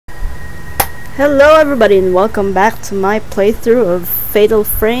Hello everybody and welcome back to my playthrough of Fatal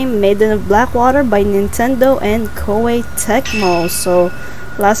Frame Maiden of Blackwater by Nintendo and Koei Tecmo. So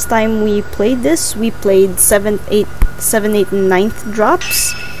last time we played this, we played 7, 8, and 9th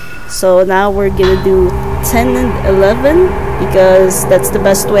drops. So now we're gonna do 10 and 11 because that's the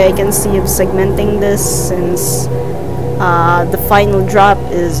best way I can see of segmenting this, since the final drop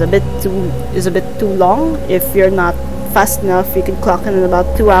is a bit too long. If you're not fast enough, you can clock in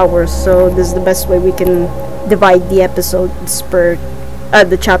about 2 hours, so this is the best way we can divide the episodes per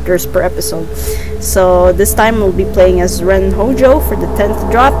the chapters per episode. So this time we'll be playing as Ren Hojo for the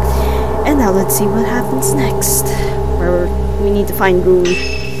 10th drop, and now let's see what happens next. Where we need to find Rui.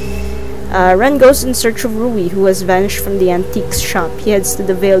 Ren goes in search of Rui, who has vanished from the antiques shop. He heads to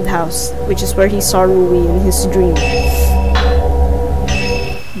the Veiled House, which is where he saw Rui in his dream.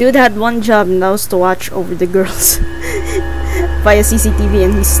 Dude had one job, and that was to watch over the girls via CCTV,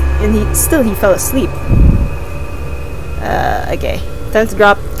 and he fell asleep. Okay. 10th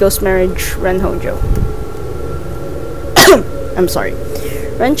drop, Ghost Marriage, Ren Hojo. I'm sorry.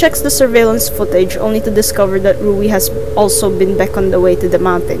 Ren checks the surveillance footage, only to discover that Rui has also been back on the way to the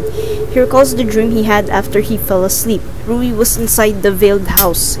mountain. He recalls the dream he had after he fell asleep. Rui was inside the Veiled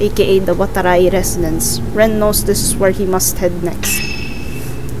House, aka the Watarai residence. Ren knows this is where he must head next.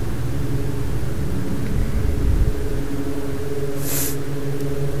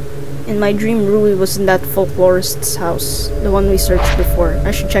 In my dream, Rui was in that folklorist's house, the one we searched before.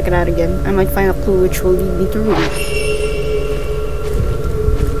 I should check it out again. I might find a clue which will lead me to Rui.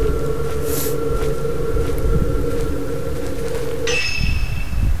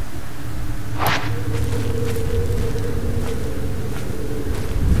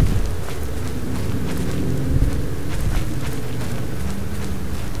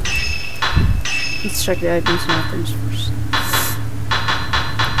 Let's check the items and weapons first.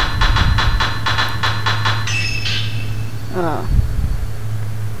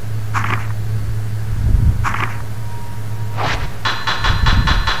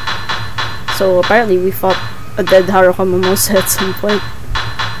 So apparently we fought a dead Haruka Mimosa at some point.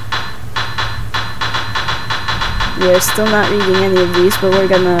 We are still not reading any of these, but we're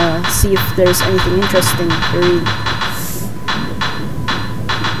gonna see if there's anything interesting to read.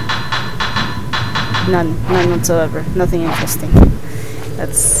 None whatsoever. Nothing interesting.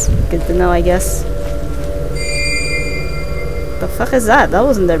 That's good to know, I guess. The fuck is that? That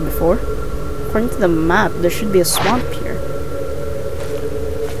wasn't there before. According to the map, there should be a swamp here.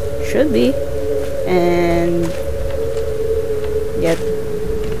 Should be. And yet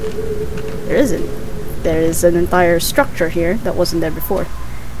there isn't. There is an entire structure here that wasn't there before.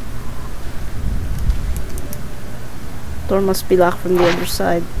 Door must be locked from the other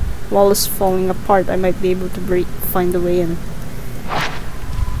side. Wall is falling apart. I might be able to find a way in.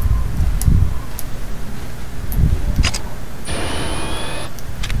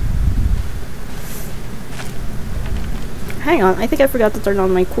 Hang on, I think I forgot to turn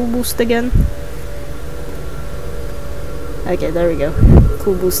on my cool boost again. Okay, there we go.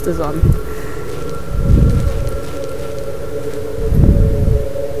 Cool boost is on.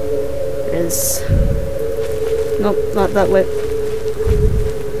 There is... Nope, not that way.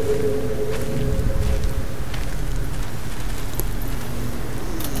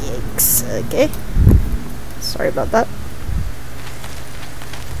 Yikes, okay. Sorry about that.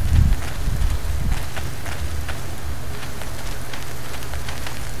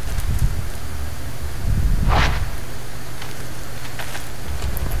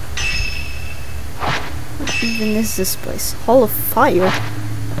 What even is this place? Hall of Fire?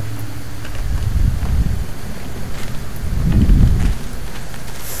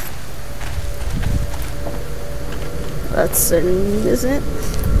 That certainly isn't.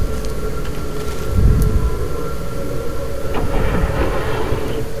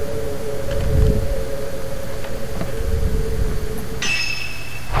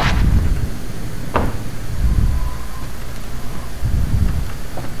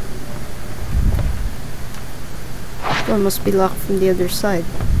 Door must be locked from the other side.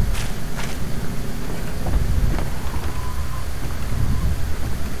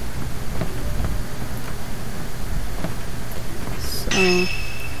 So...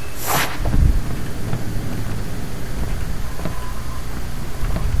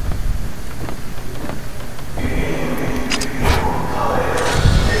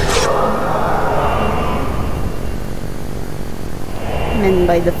 Men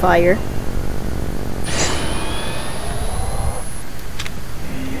by the fire.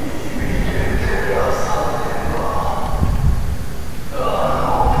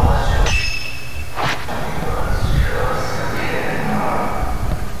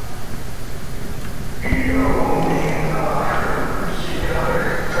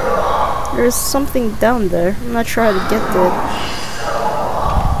 There's something down there. I'm not sure how to get to it.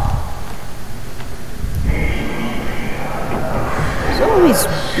 There's always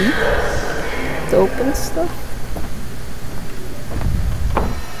beep to open stuff.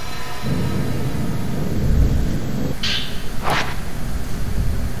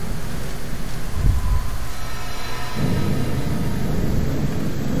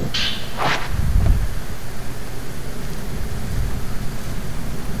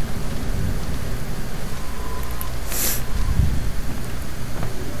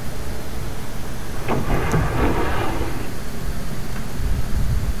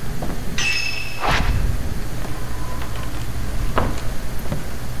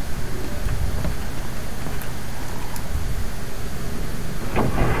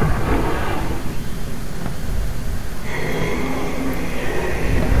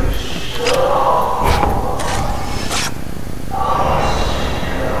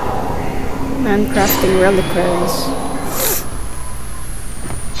 Crafting reliquaries.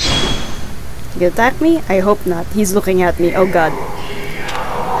 You attack me? I hope not. He's looking at me. Oh god.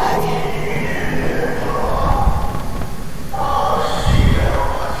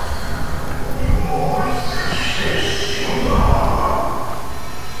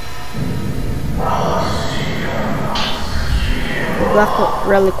 The black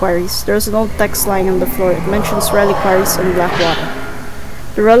reliquaries. There's an old text lying on the floor. It mentions reliquaries and black water.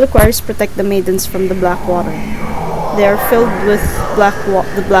 The reliquaries protect the maidens from the black water. They are filled with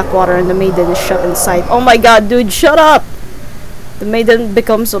the black water and the maiden is shut inside. Oh my god, dude, shut up! The maiden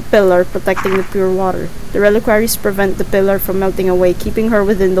becomes a pillar, protecting the pure water. The reliquaries prevent the pillar from melting away, keeping her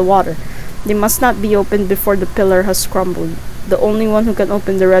within the water. They must not be opened before the pillar has crumbled. The only one who can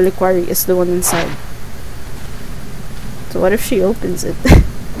open the reliquary is the one inside. So what if she opens it?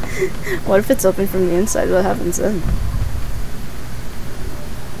 What if it's open from the inside? What happens then?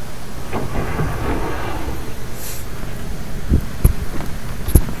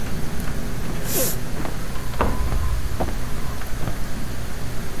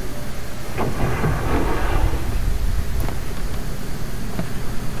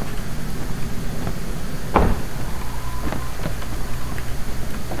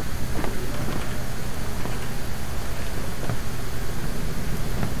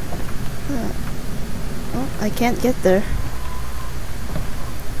 I can't get there.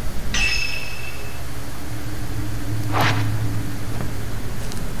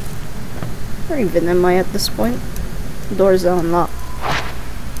 Where even am I at this point? The door's unlocked.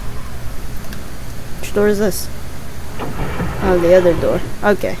 Which door is this? Oh, the other door.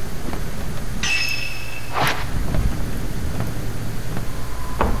 Okay.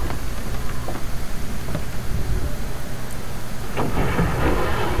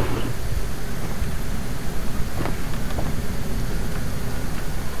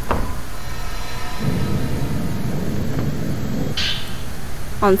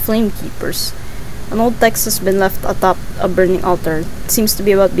 On Flamekeepers. An old text has been left atop a burning altar. It seems to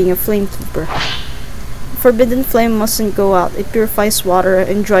be about being a flamekeeper. The forbidden flame mustn't go out. It purifies water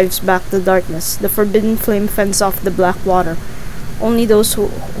and drives back the darkness. The forbidden flame fends off the black water. Only those who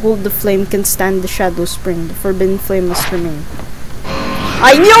hold the flame can stand the shadow spring. The forbidden flame must remain.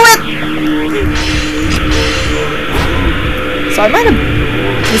 I knew it! So I might have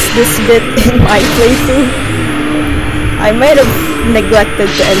missed this bit in my playthrough. I might have neglected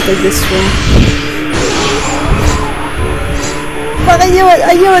to enter this room. Fuck, I knew it!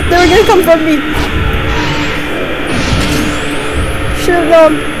 I knew it! They were gonna come from me! Should've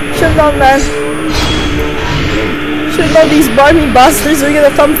known. Should've known, man. Should've known these Barney bastards are gonna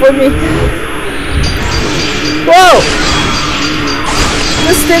come for me. Whoa!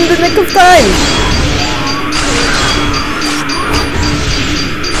 Just in the nick of time!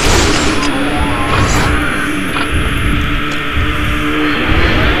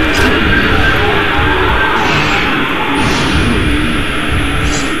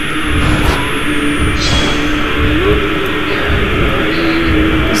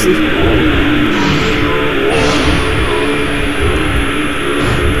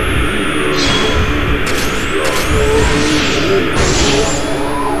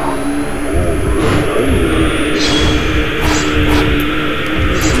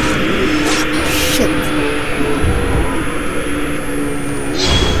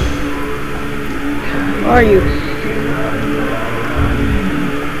 Where are you?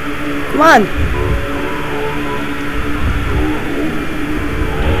 Come on!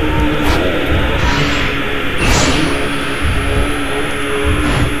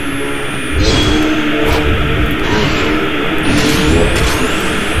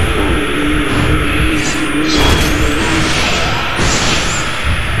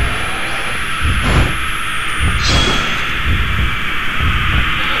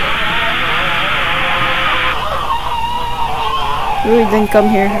 we didn't come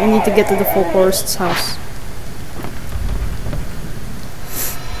here. I need to get to the folklorist's house.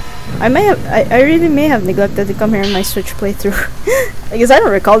 I really may have neglected to come here in my Switch playthrough. Because I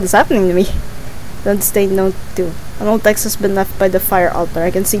don't recall this happening to me. Don't state note 2. An old text has been left by the fire altar.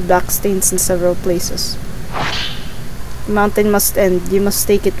 I can see black stains in several places. The mountain must end. You must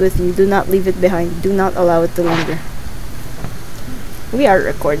take it with you. Do not leave it behind. Do not allow it to linger. We are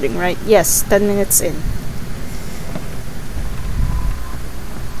recording, right? Yes, 10 minutes in.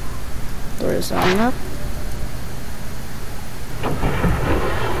 Doors on up.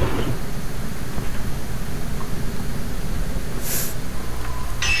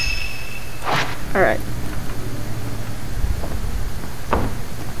 Alright.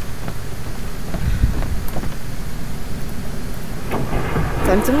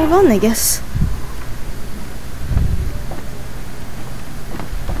 Time to move on, I guess.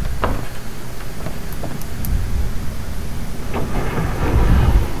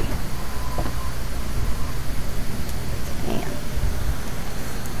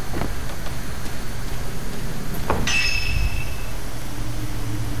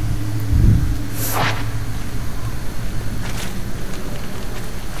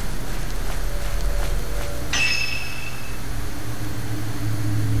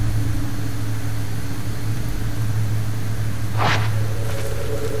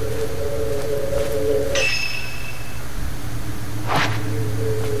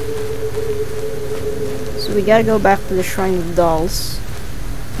 We gotta go back to the Shrine of Dolls.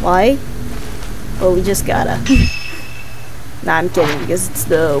 Why? Well, we just gotta. Nah, I'm kidding, because it's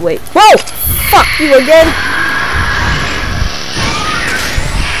the way. Whoa! Fuck you again!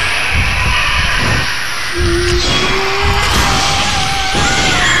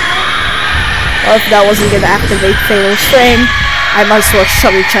 Well, if that wasn't gonna activate Fatal Frame, I might as well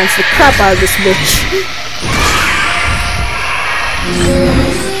Shuttle Chance the crap out of this bitch.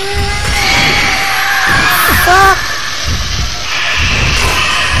 Fuck!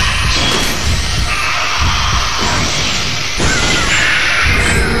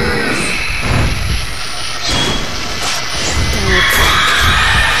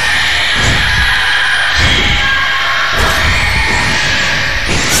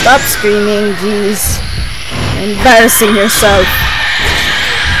 Stop screaming, jeez. Embarrassing yourself.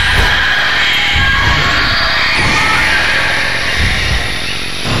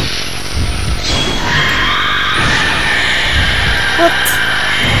 What?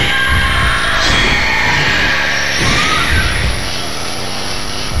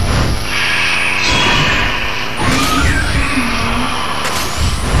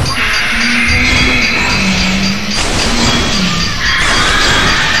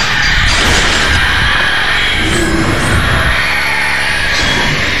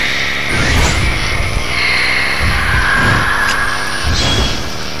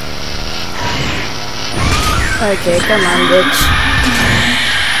 Okay, come on, bitch.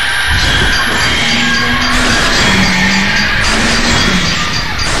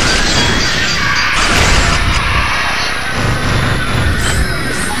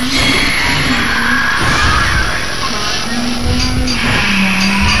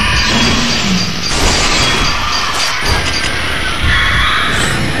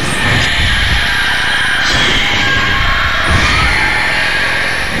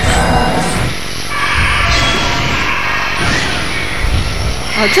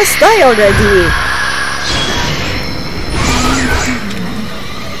 Oh, just die already!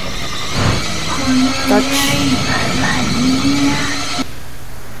 Touch.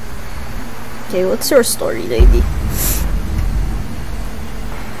 Okay, what's your story, lady?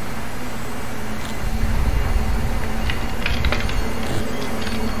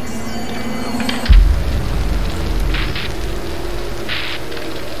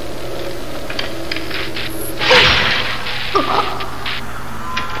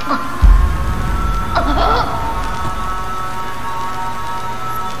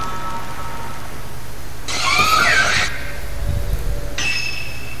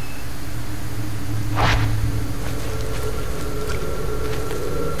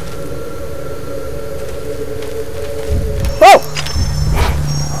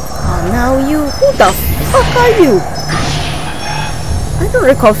 Who the fuck are you? I don't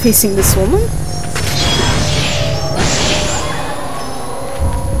recall facing this woman.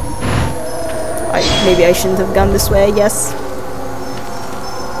 Maybe I shouldn't have gone this way, I guess.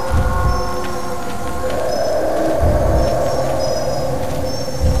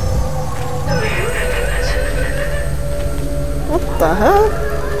 What the hell?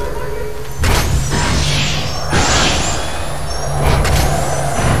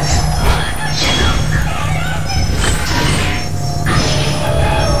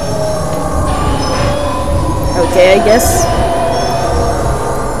 okay, I guess.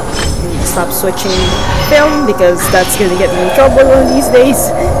 Stop switching film because that's gonna get me in trouble one of these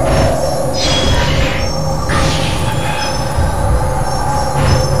days.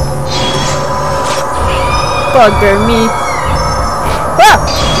 Bugger me.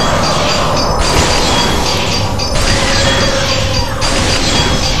 Ah!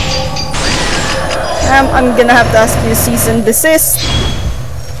 I'm gonna have to ask you to cease and desist.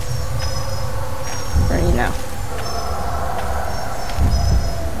 Where are you now?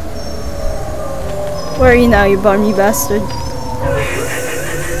 Where are you now, you bummy bastard?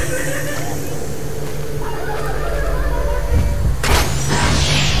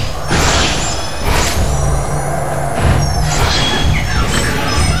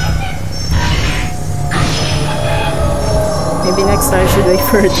 Maybe next time I should wait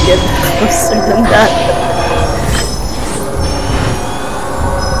for her to get closer than that.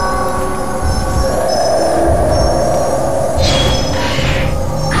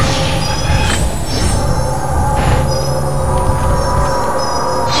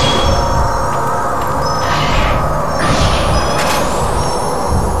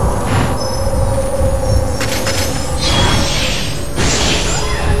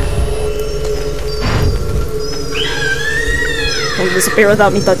 Don't disappear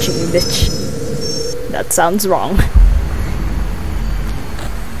without me touching you, bitch. That sounds wrong.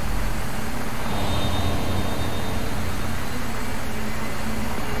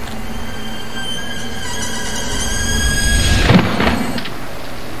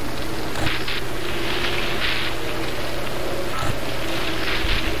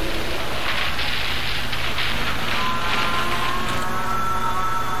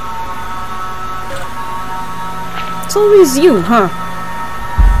 It's always you, huh?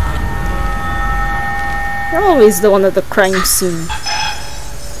 You're always the one at the crime scene.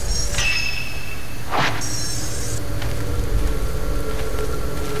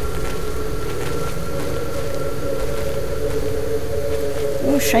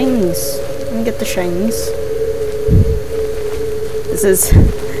 Oh, shinies. Let me get the shinies. This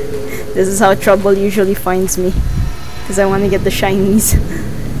is how trouble usually finds me. Because I want to get the shinies.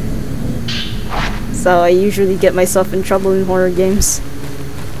 So I usually get myself in trouble in horror games.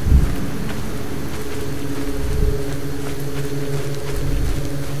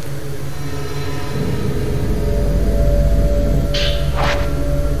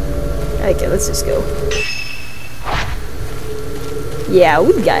 Okay, let's just go. Yeah,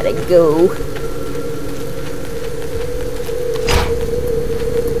 we gotta go.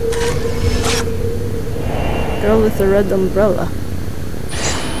 Girl with the red umbrella.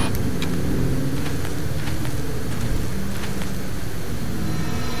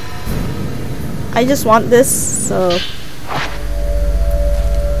 I just want this, so...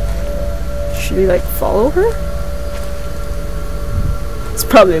 Should we, like, follow her? It's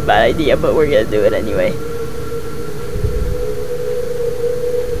probably a bad idea, but we're gonna do it anyway.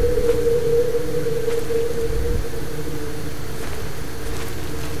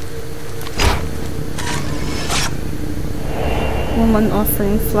 Woman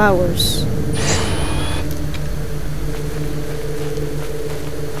offering flowers.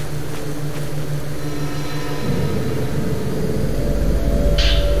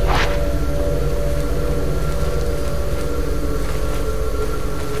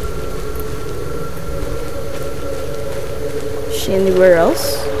 Anywhere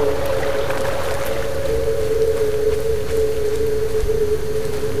else?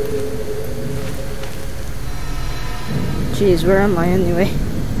 Jeez, where am I anyway?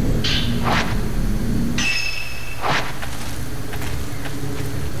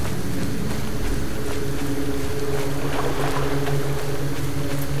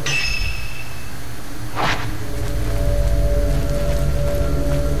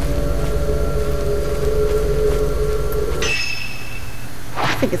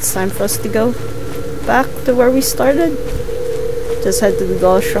 I think it's time for us to go back to where we started. Just head to the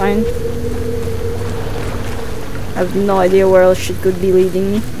doll shrine. I have no idea where else she could be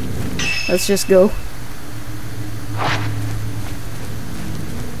leading me. Let's just go.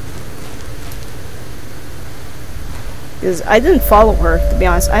 Because I didn't follow her, to be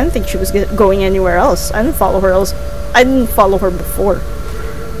honest. I didn't think she was going anywhere else. I didn't follow her else. I didn't follow her before.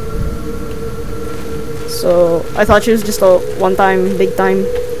 So I thought she was just a one-time, big-time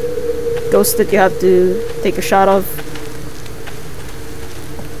ghost that you have to take a shot of.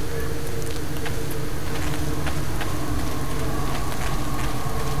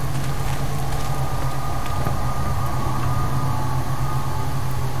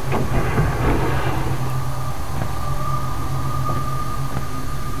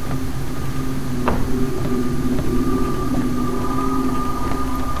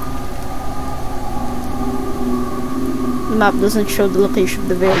 map doesn't show the location of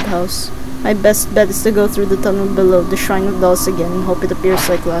the veiled house. My best bet is to go through the tunnel below the Shrine of Dolls again and hope it appears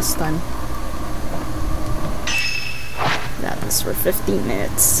like last time. That is for 15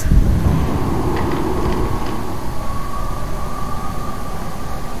 minutes.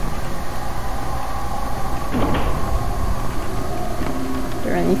 Is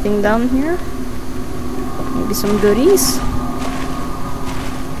there anything down here? Maybe some goodies?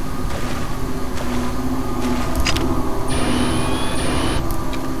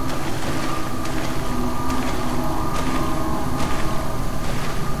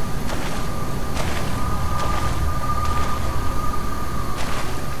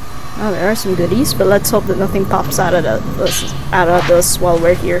 Oh, there are some goodies, but let's hope that nothing pops out of us while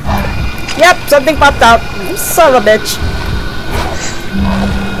we're here. Yep, something popped out. Son of a bitch.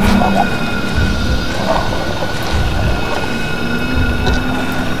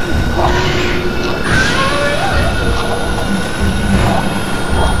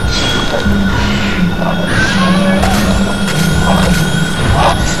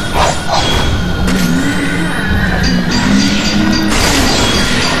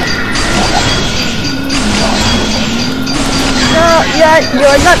 Yeah,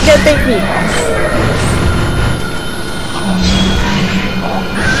 you're not gonna take me.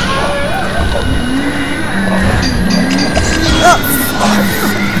 Oh.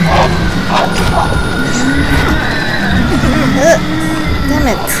 Damn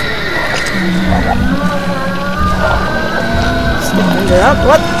it. Skipping it up.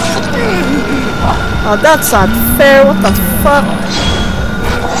 What? Oh, that's not fair. What the fuck?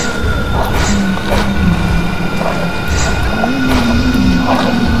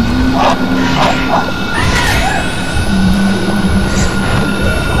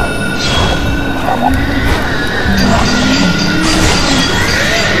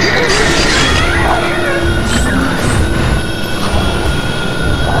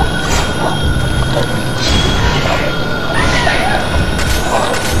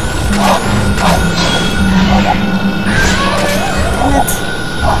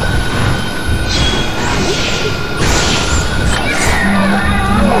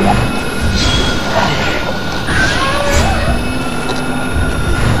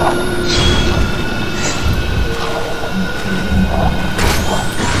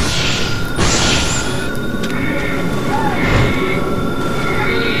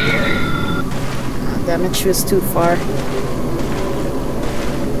 Damn it, she was too far.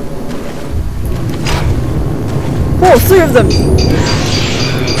 Oh, 3 of them!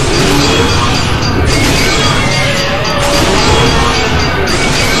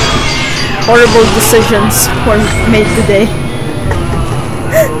 Horrible decisions were made today.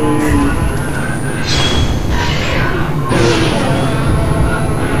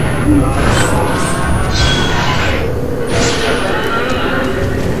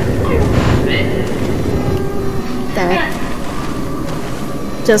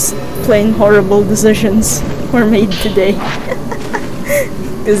 Just plain horrible decisions were made today.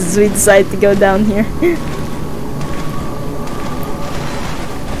 Because we decided to go down here.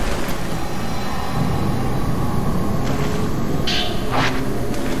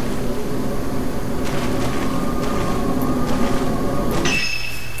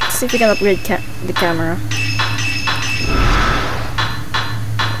 Let's see if we can upgrade the camera.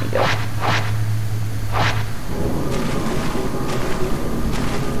 There we go.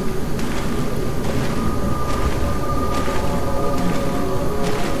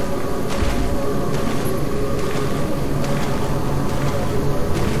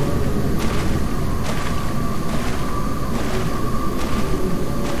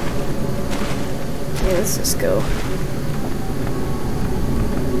 Let's just go.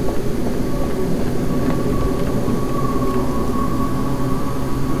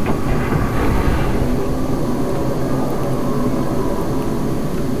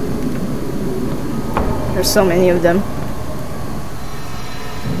 There's so many of them.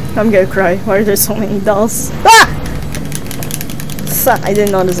 I'm gonna cry. Why are there so many dolls? Ah! I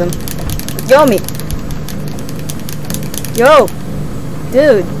didn't notice them. Yo, me. Yo!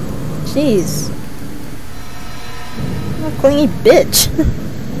 Dude. Jeez. Clingy bitch.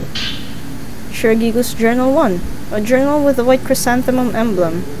 Shiragiku's Journal 1. A journal with a white chrysanthemum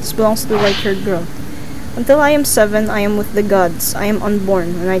emblem. This belongs to the white-haired girl. Until I am 7, I am with the gods. I am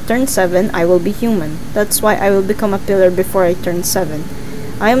unborn. When I turn 7, I will be human. That's why I will become a pillar before I turn 7.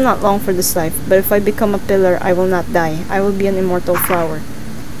 I am not long for this life, but if I become a pillar, I will not die. I will be an immortal flower.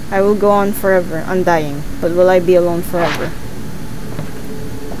 I will go on forever, undying. But will I be alone forever?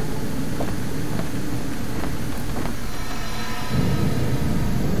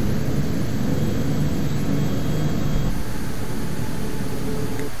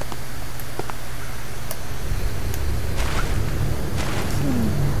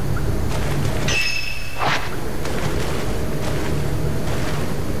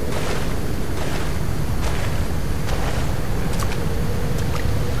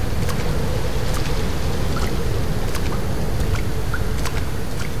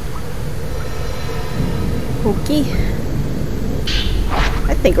 Okay.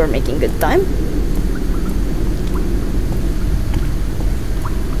 I think we're making good time.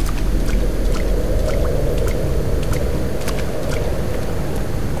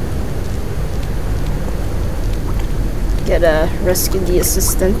 Gotta rescue the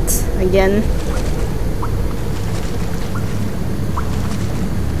assistant again.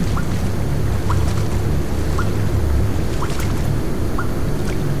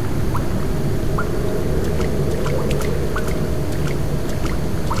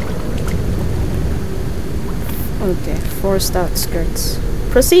 Okay, forced outskirts.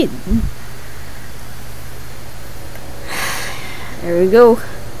 Proceed. There we go.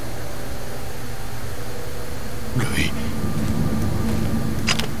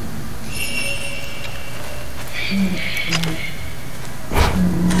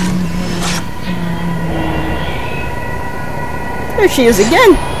 There she is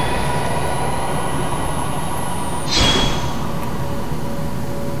again.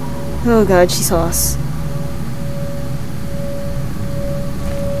 Oh god, she saw us.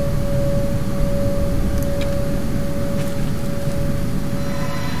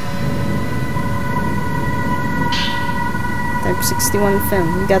 Type 61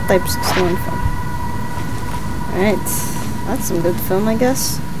 film. We got Type 61 film. Alright. That's some good film, I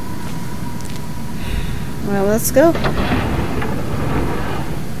guess. Well, let's go.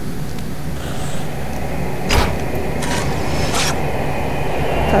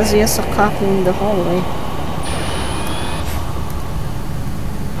 Kazuya Sakaku in the hallway.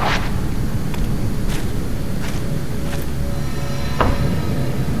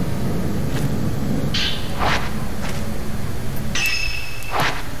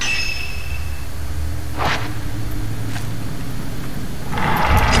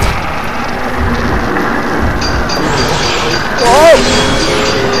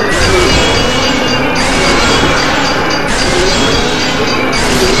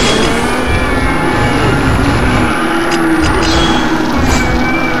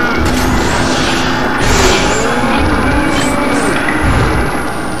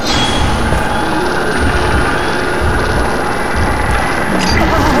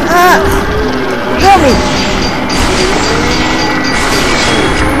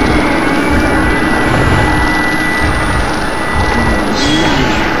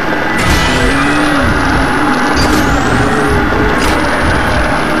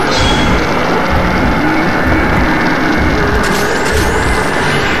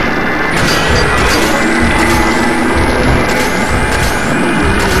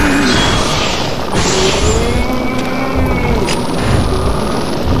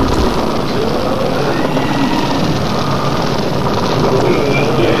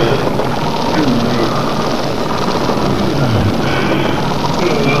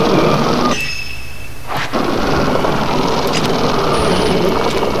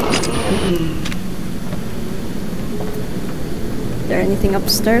 Anything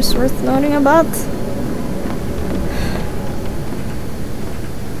upstairs worth noting about?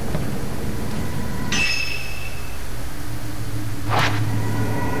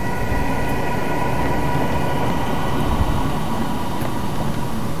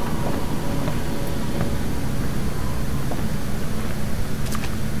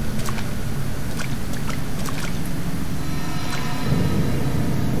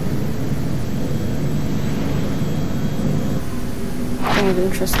 Of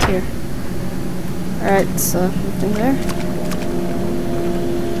interest here. Alright, so nothing there.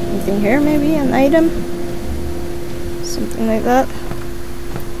 Anything here maybe? An item? Something like that?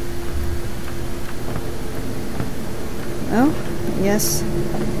 No? Yes.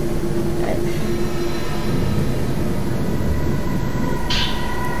 Right.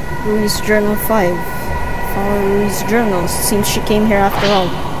 Rui's Journal 5. Follow Rui's journals. Seems she came here after all.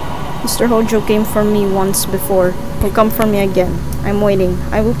 Mr. Hojo came for me once before. He'll come for me again. I'm waiting.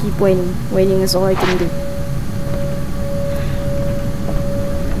 I will keep waiting. Waiting is all I can do.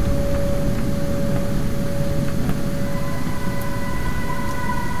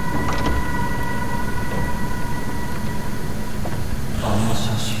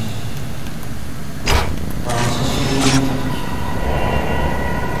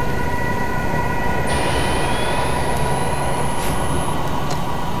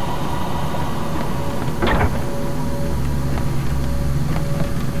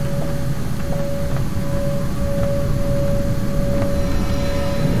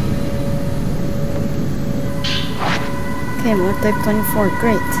 Okay, more type 24,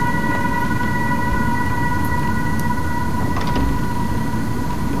 great.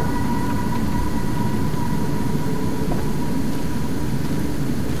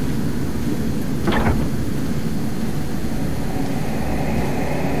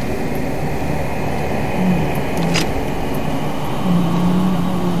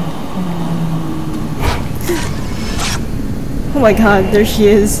 Oh my god, there she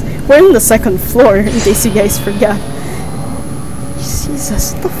is. We're on the second floor, in case you guys forgot.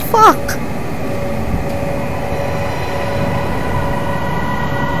 Jesus, the fuck?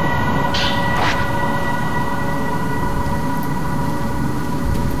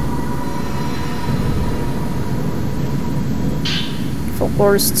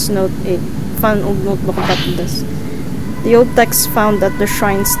 Forest's Note 8. Found old notebook about this. The old text found that the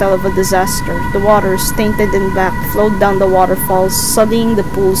shrines tell of a disaster. The waters, tainted in black, flowed down the waterfalls, sullying the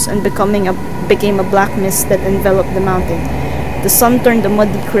pools and became a black mist that enveloped the mountain. The sun turned a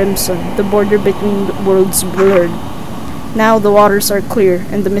muddy crimson, the border between worlds blurred. Now the waters are clear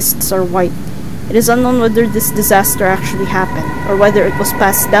and the mists are white. It is unknown whether this disaster actually happened, or whether it was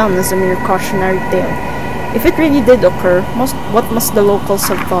passed down as a mere cautionary tale. If it really did occur, what must the locals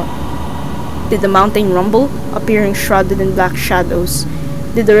have thought? Did the mountain rumble, appearing shrouded in black shadows?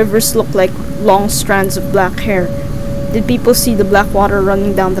 Did the rivers look like long strands of black hair? Did people see the black water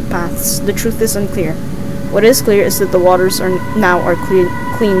running down the paths? The truth is unclear. What is clear is that the waters are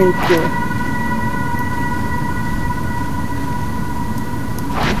clean and pure.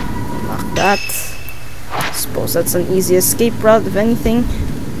 Lock that. Suppose that's an easy escape route, if anything.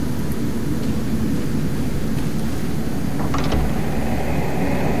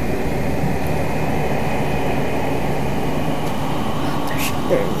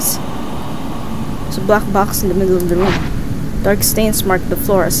 There it is. There's a black box in the middle of the room. Dark stains mark the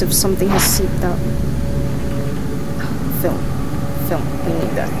floor as if something has seeped out. Film. We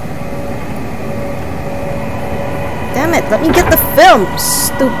need that. Damn it, let me get the film!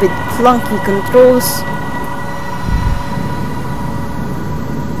 Stupid, clunky controls.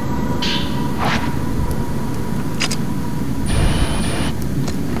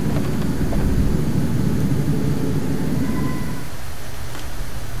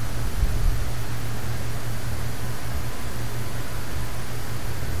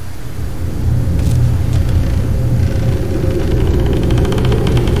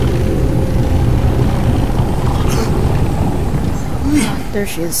 There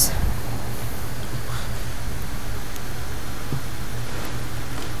she is.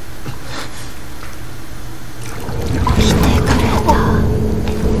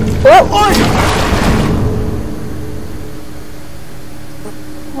 Whoa!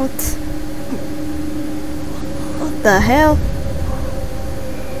 What the hell?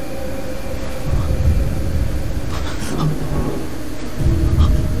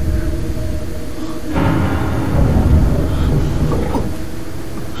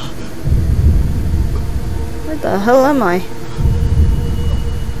 Where the hell am I?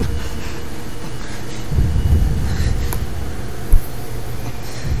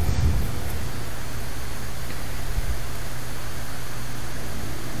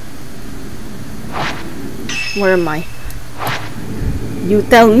 Where am I? You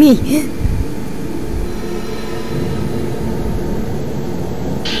tell me!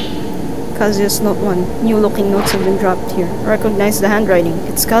 Kazuya's Note 1. New looking notes have been dropped here. Recognize the handwriting.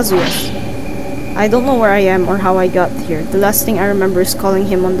 It's Kazuya's. I don't know where I am or how I got here. The last thing I remember is calling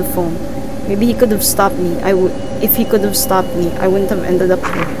him on the phone. Maybe he could have stopped me. If he could have stopped me, I wouldn't have ended up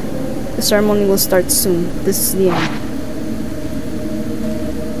here. The ceremony will start soon. This is the end.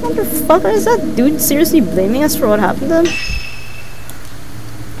 Motherfucker, is that dude seriously blaming us for what happened to him?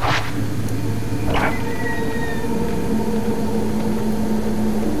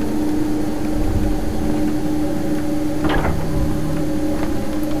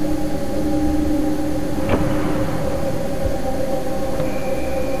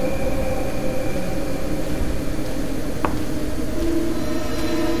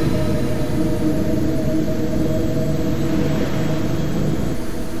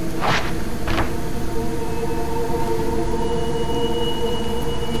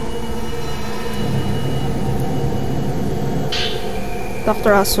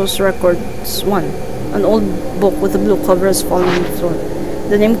 Dr. Aso's Records 1. An old book with a blue cover has fallen on the floor.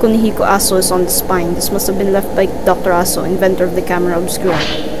 The name Kunihiko Aso is on the spine. This must have been left by Dr. Aso, inventor of the camera obscura.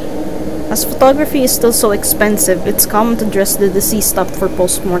 As photography is still so expensive, it's common to dress the deceased up for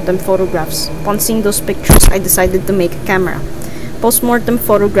post-mortem photographs. Upon seeing those pictures, I decided to make a camera. Post-mortem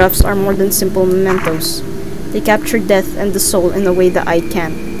photographs are more than simple mementos. They capture death and the soul in a way the eye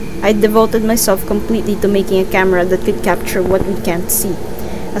can't. I devoted myself completely to making a camera that could capture what we can't see.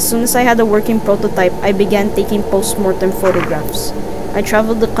 As soon as I had a working prototype, I began taking post-mortem photographs. I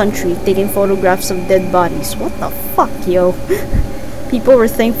traveled the country, taking photographs of dead bodies. What the fuck, yo? People were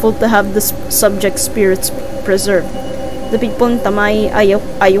thankful to have the subject's spirits preserved. The people in Tamai,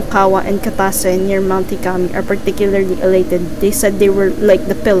 Ayukawa, and Katase near Mount Ikami are particularly elated. They said they were like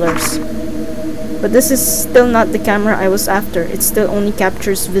the pillars. But this is still not the camera I was after. It still only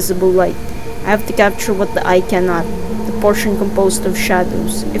captures visible light. I have to capture what the eye cannot, the portion composed of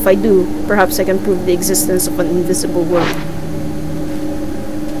shadows. If I do, perhaps I can prove the existence of an invisible world.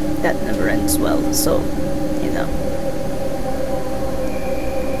 That never ends well, so, you know.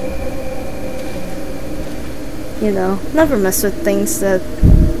 You know, never mess with things that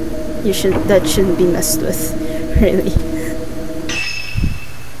shouldn't be messed with, really.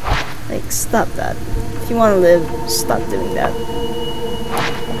 Like, stop that. If you want to live, stop doing that.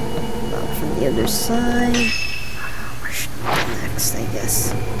 Now from the other side. Where should we go next, I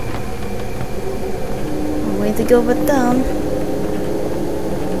guess? No way to go but down.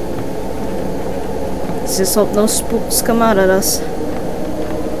 Let's just hope no spooks come out at us.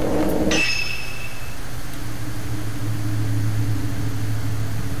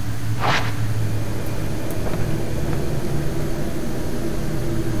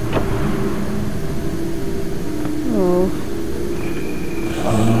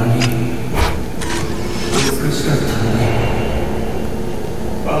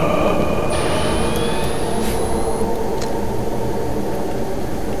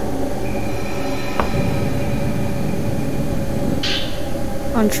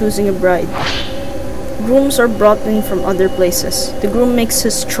 On choosing a bride. Grooms are brought in from other places. The groom makes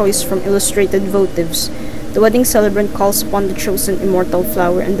his choice from illustrated votives. The wedding celebrant calls upon the chosen immortal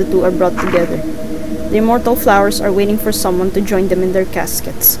flower and the two are brought together. The immortal flowers are waiting for someone to join them in their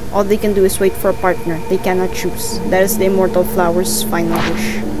caskets. All they can do is wait for a partner. They cannot choose. That is the immortal flower's final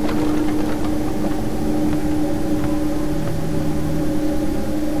wish.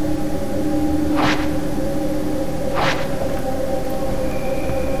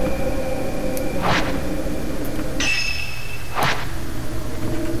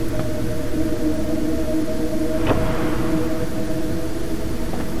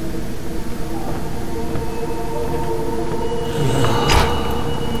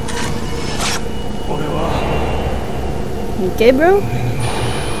 Okay, bro?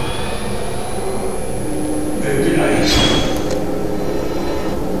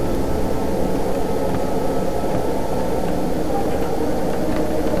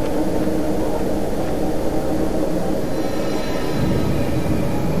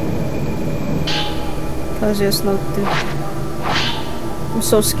 Claudius note 2. I'm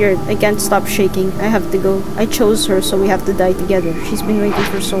so scared. I can't stop shaking. I have to go. I chose her, so we have to die together. She's been waiting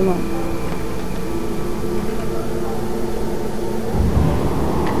for so long.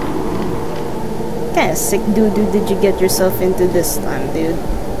 What kind of sick doo-doo did you get yourself into this time, dude?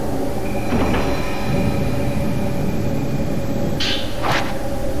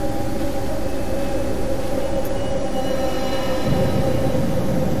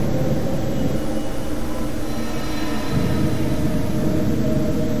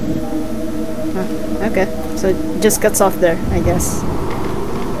 Okay, so it just cuts off there, I guess.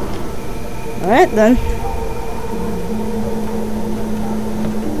 Alright then.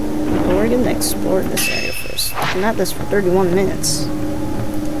 We're gonna explore this area first. I'm at this for 31 minutes.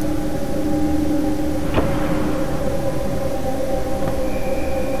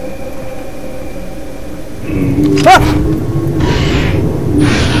 Ah!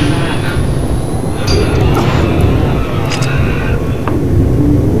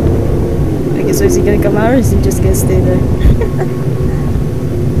 So is he gonna come out or is he just gonna stay there?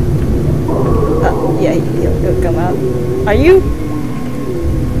 Yeah, he'll come out. Are you?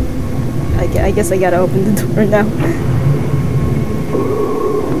 I guess I gotta open the door now.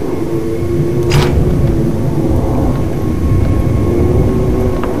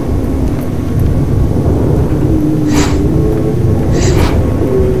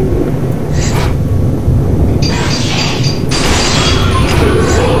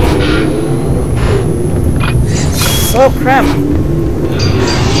 Oh crap!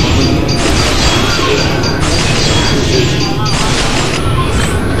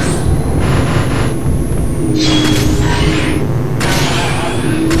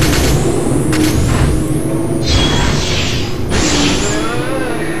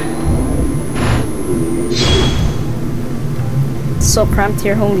 It's so cramped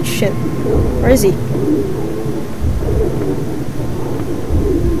here, holy shit. Where is he?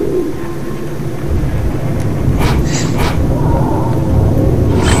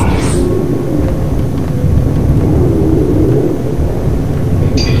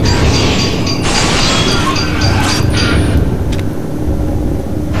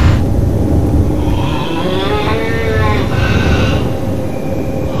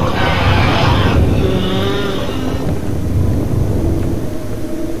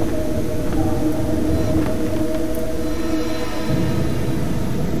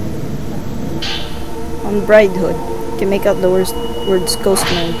 bride hood. You can make out the words ghost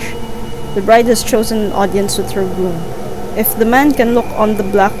marriage. The bride has chosen an audience with her groom. If the man can look on the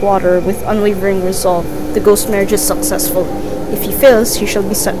black water with unwavering resolve, the ghost marriage is successful. If he fails, he shall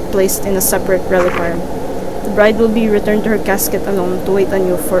be placed in a separate reliquary. The bride will be returned to her casket alone to wait on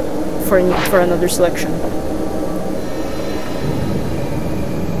you for another selection.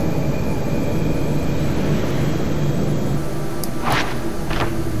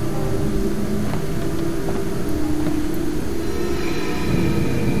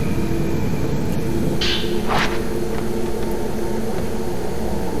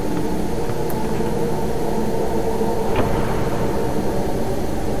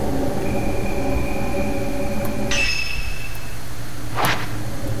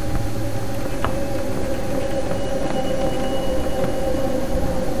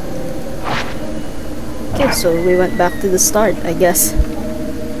 So we went back to the start, I guess.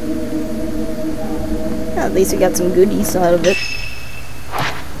 Yeah, at least we got some goodies out of it.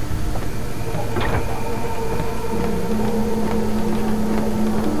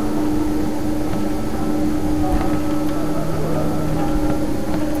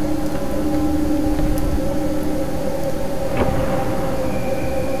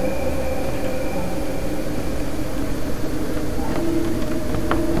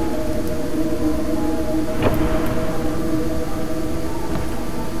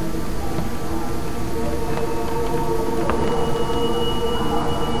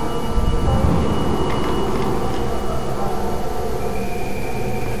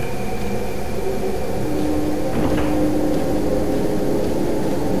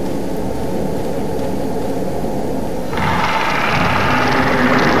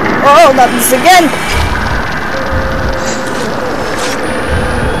 Oh, not this again!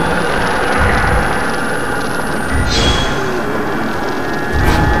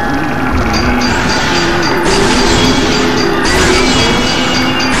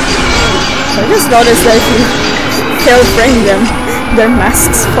 So I just noticed that if you kill frame them, their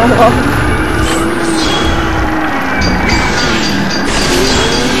masks fall off.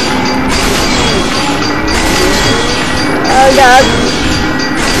 Oh god!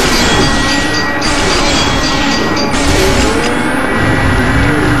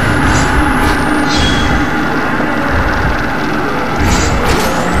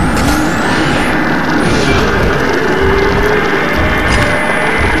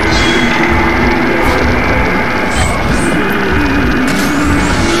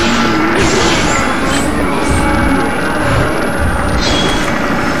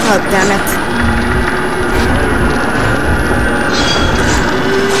 Oh, damn it.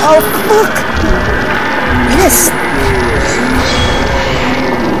 Oh, fuck! Missed!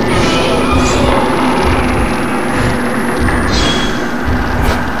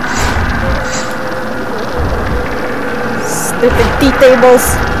 Stupid tea tables.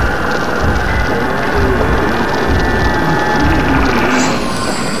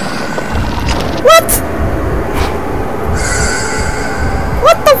 What?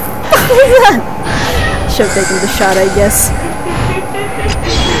 What the fuck was that? Should have taken the shot, I guess.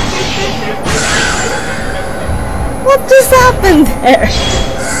 What just happened there?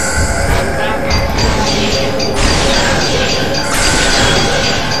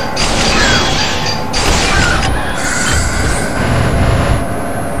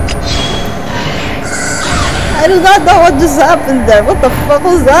 I do not know what just happened there. What the fuck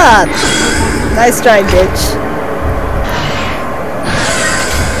was that? Nice try, bitch.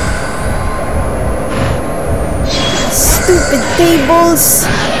 Stupid tables.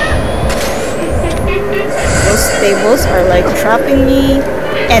 Those tables are like trapping me,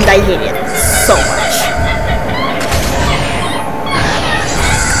 and I hate it so much.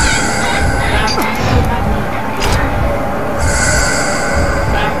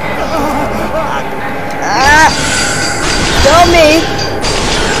 Ah! Kill me!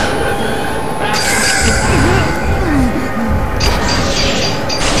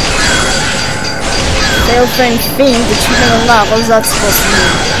 Failed frame fiend, achievement unlocked. What was that supposed to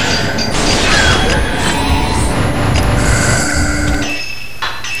mean?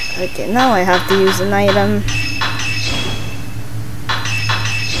 Okay, now I have to use an item.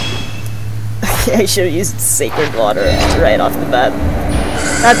 Okay, I should have used sacred water right off the bat.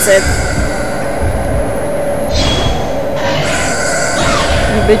 That's it.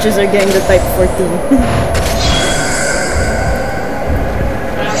 You bitches are getting the type 14.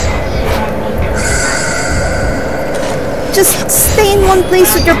 Just stay in one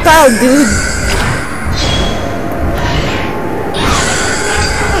place with your pal, dude.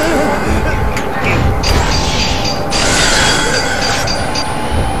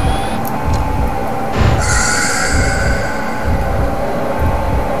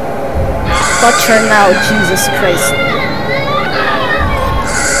 Touch her now, Jesus Christ.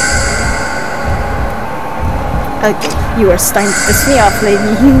 Okay, you are starting to piss me off, lady.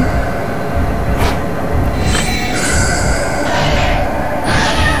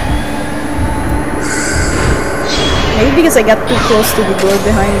 Maybe because I got too close to the door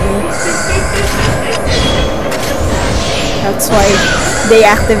behind me. That's why they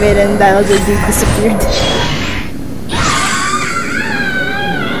activated and that other dude disappeared.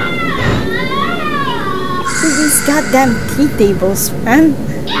 These goddamn tea tables, man.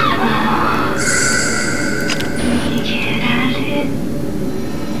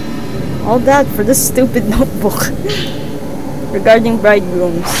 All that for this stupid notebook. Regarding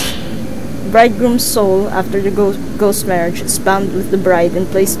bridegrooms. Bridegroom's soul, after the ghost marriage, is bound with the bride and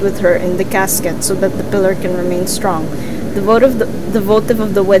placed with her in the casket so that the pillar can remain strong. The votive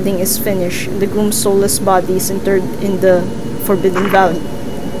of the wedding is finished, and the groom's soulless body is interred in the Forbidden Valley.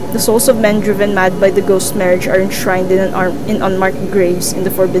 The souls of men driven mad by the ghost marriage are enshrined in unmarked graves in the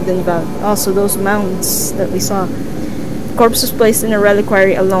Forbidden Valley. Also, those mounds that we saw. The corpse was placed in a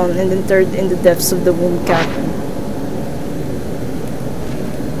reliquary alone and interred in the depths of the womb cavern.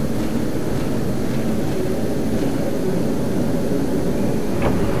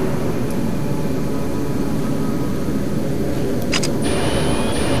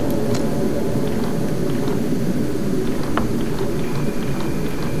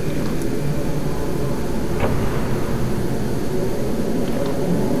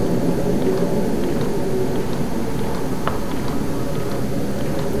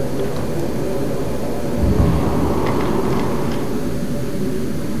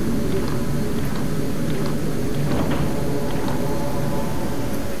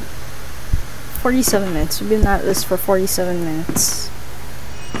 We've been at this for 47 minutes.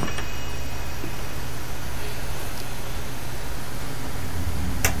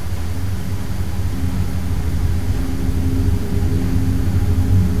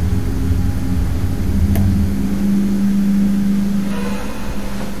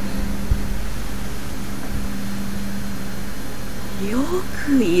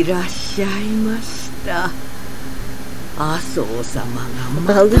 What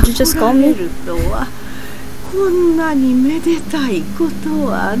the hell did you just call me? I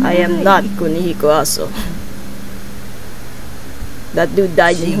am not Kunihiko Aso. That dude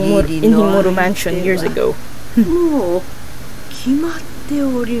died in Himuro Mansion years ago.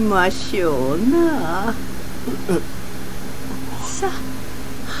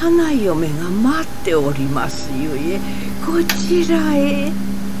 花嫁が待っておりますゆえ、こちらへ。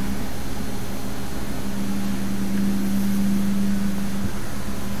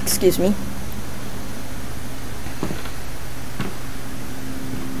Excuse me.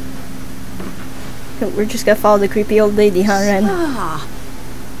 We're just gonna follow the creepy old lady, huh, Ren?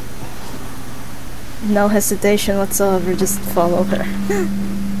 No hesitation whatsoever, just follow her.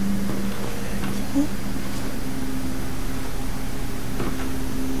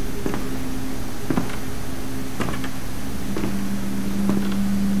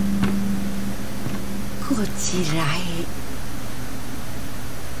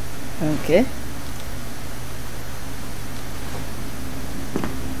 Okay.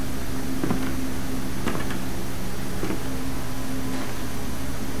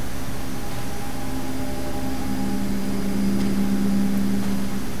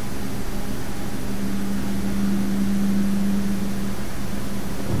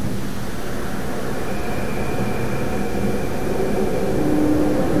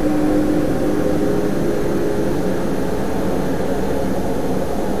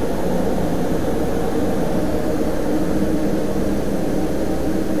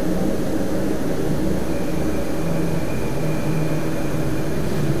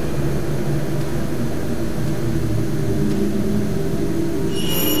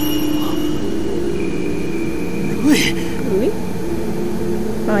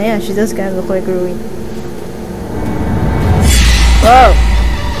 Oh yeah, she does kind of look like Rui. Whoa!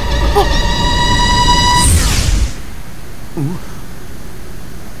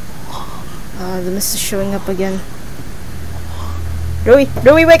 The mist is showing up again. Rui!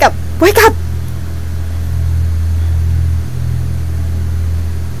 Rui, wake up! Wake up!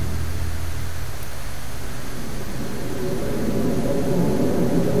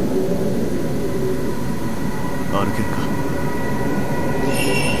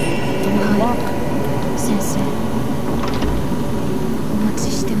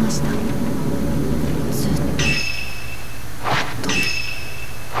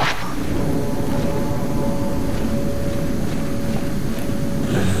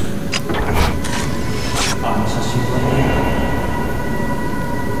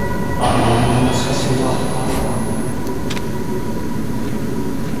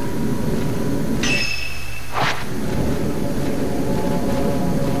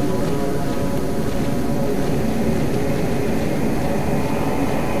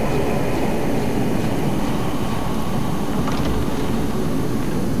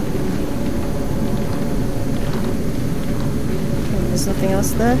 anything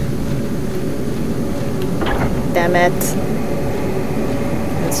else there? Damn it.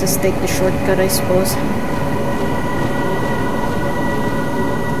 Let's just take the shortcut, I suppose.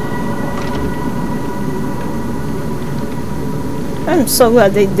 I'm so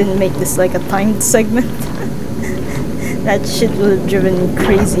glad they didn't make this like a timed segment. That shit would have driven me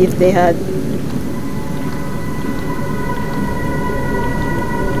crazy if they had.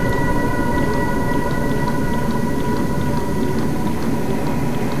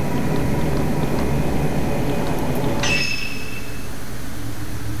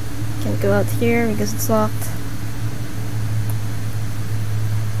 Can't go out here because it's locked.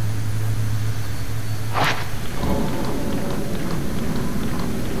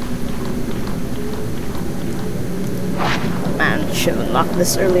 Should have unlocked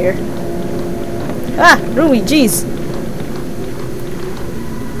this earlier. Ah! Rui, jeez!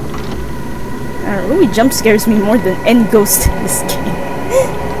 Rui jump scares me more than any ghost in this game.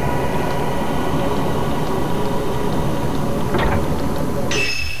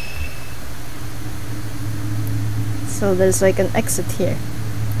 So there's like an exit here.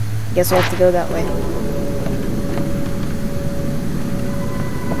 I guess we have to go that way.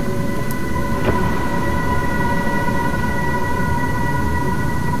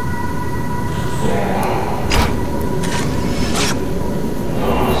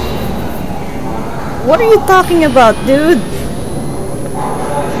 What are you talking about, dude?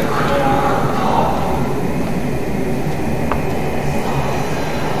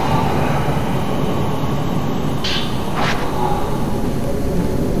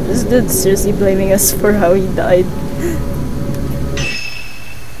 This dude's seriously blaming us for how he died.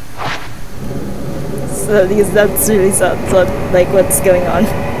 So because that's really sounds like what's going on.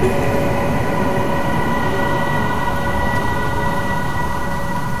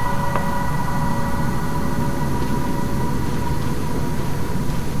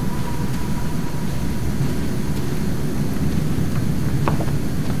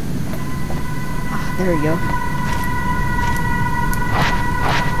 There we go.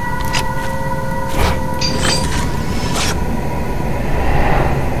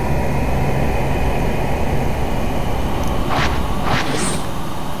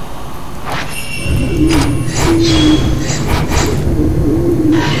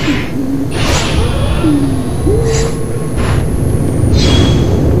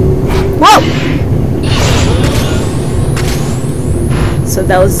 Whoa! So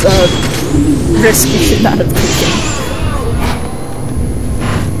that was risk you should not have taken.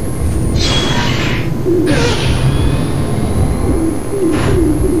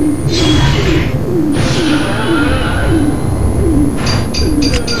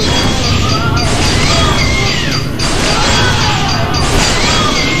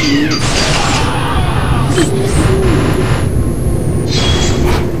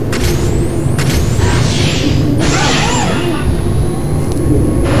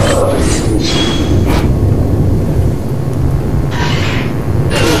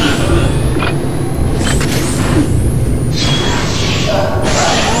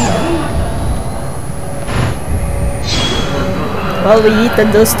 Well, we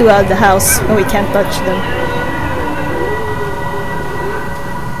yeeted those two out of the house, and we can't touch them.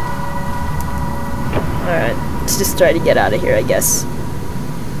 Alright, let's just try to get out of here, I guess.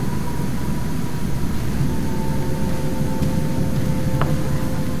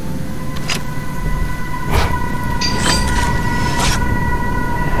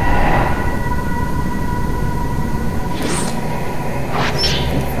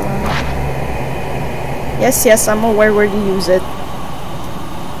 Yes, yes, I'm aware where to use it.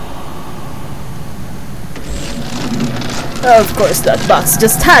 Of course, that box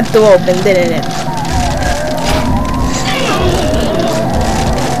just had to open, didn't it?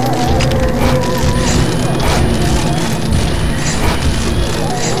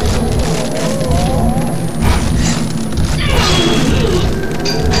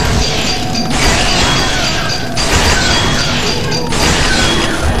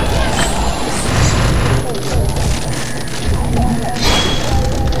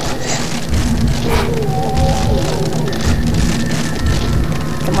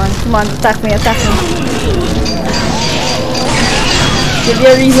 Come on, attack me, attack me. Give you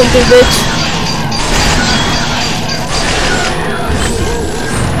a reason to, bitch.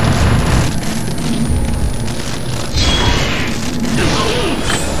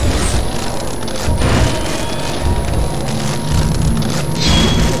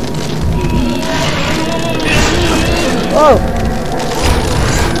 Whoa!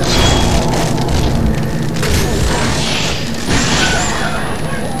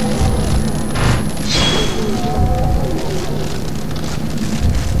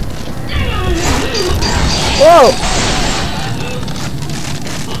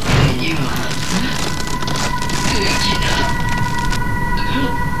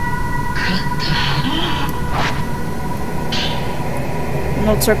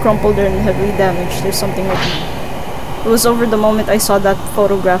 notes are crumpled and heavily damaged. There's something written. It was over the moment I saw that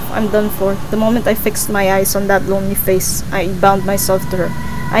photograph. I'm done for. The moment I fixed my eyes on that lonely face, I bound myself to her.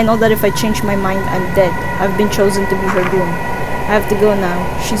 I know that if I change my mind, I'm dead. I've been chosen to be her doom. I have to go now.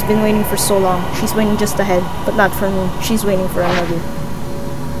 She's been waiting for so long. She's waiting just ahead, but not for me. She's waiting for another.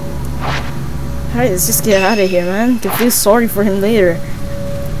 Alright, let's just get out of here, man. I feel sorry for him later.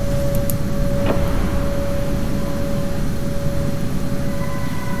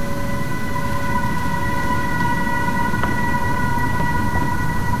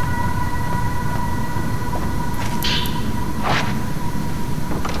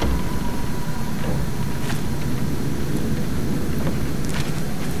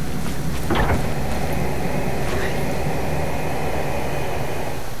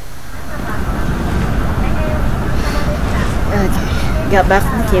 Got back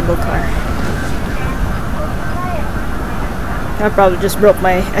to the cable car. I probably just broke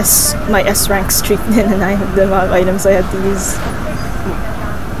my S rank streak then, and I have the amount of items I had to use.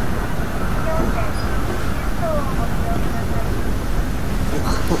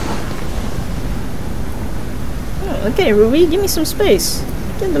 Oh, okay, Ruby, give me some space.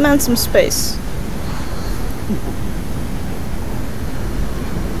 Give the man some space.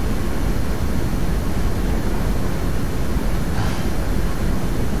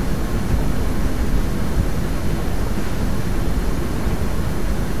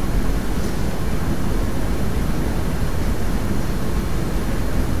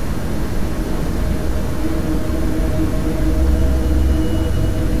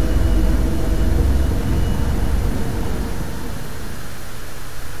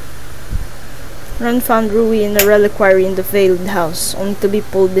 Ren found Rui in a reliquary in the Veiled House, only to be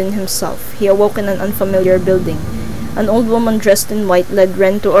pulled in himself. He awoke in an unfamiliar building. An old woman dressed in white led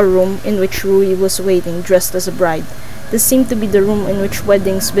Ren to a room in which Rui was waiting, dressed as a bride. This seemed to be the room in which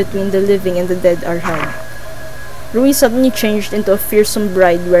weddings between the living and the dead are held. Rui suddenly changed into a fearsome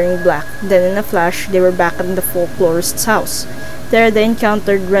bride wearing black. Then in a flash, they were back in the folklorist's house. There they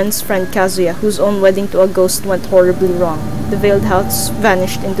encountered Ren's friend Kazuya, whose own wedding to a ghost went horribly wrong. The Veiled House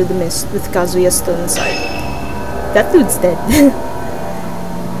vanished into the mist, with Kazuya still inside. That dude's dead.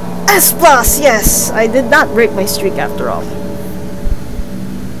 S+, yes! I did not break my streak after all.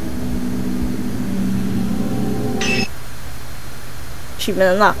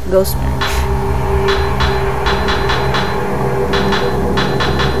 Achievement unlocked, Ghost Marriage.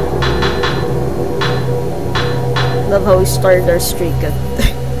 Love how we started our streak at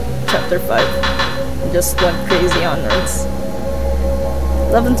chapter 5. Just went crazy onwards.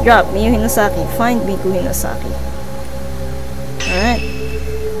 11th drop, Miyu Hinasaki. Find Miku Hinasaki. Alright.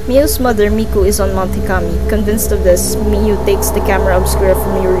 Miyu's mother, Miku, is on Mount Hikami. Convinced of this, Miyu takes the camera obscura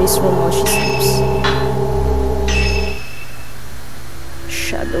from Yuri's room while she sleeps.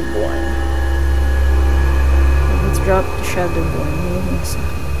 Shadowborn. 11th drop, the Shadowborn. Miyu Hinasaki.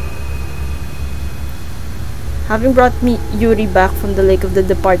 Having brought Yuri back from the Lake of the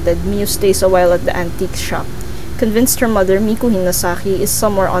Departed, Miyu stays a while at the antique shop. Convinced her mother, Miku Hinasaki, is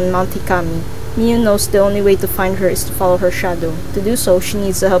somewhere on Mount Hikami, Miyu knows the only way to find her is to follow her shadow. To do so, she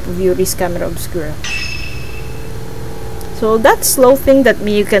needs the help of Yuri's camera obscura. So that slow thing that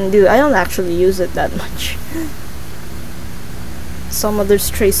Miyu can do, I don't actually use it that much. Some other's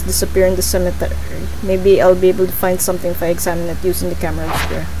trace disappear in the cemetery. Maybe I'll be able to find something if I examine it using the camera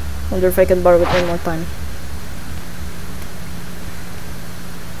obscura. Wonder if I can borrow it one more time.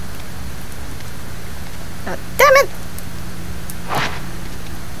 Ah, damn it!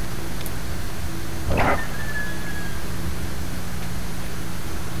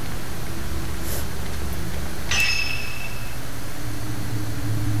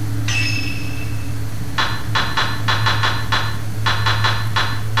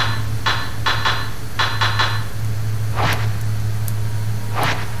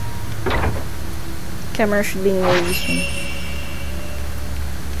 Camera should be in this one.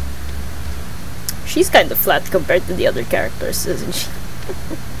 She's kind of flat compared to the other characters, isn't she?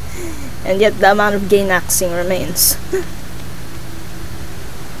 And yet the amount of gainaxing remains.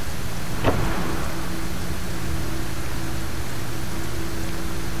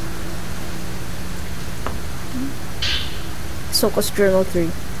 Soko's Journal 3.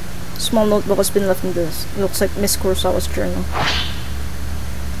 Small notebook has been left in this. Looks like Miss Kurosawa's journal.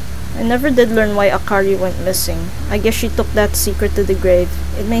 I never did learn why Akari went missing. I guess she took that secret to the grave.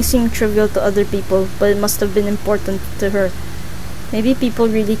 It may seem trivial to other people, but it must have been important to her. Maybe people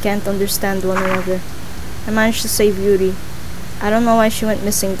really can't understand one another. I managed to save Yuri. I don't know why she went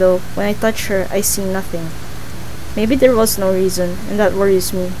missing though. When I touch her, I see nothing. Maybe there was no reason, and that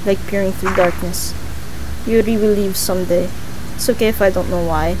worries me, like peering through darkness. Yuri will leave someday. It's okay if I don't know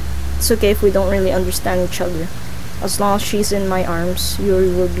why. It's okay if we don't really understand each other. As long as she's in my arms, Yuri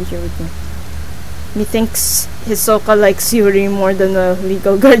will be here with me. Methinks Hisoka likes Yuri more than a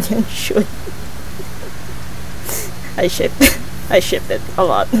legal guardian should. I ship it a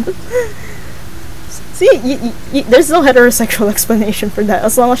lot. See, there's no heterosexual explanation for that.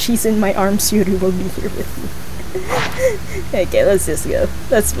 As long as she's in my arms, Yuri will be here with me. Okay, let's just go.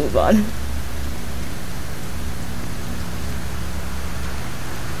 Let's move on.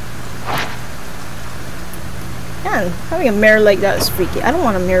 Man, having a mirror like that is freaky. I don't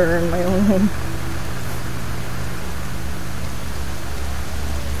want a mirror in my own home.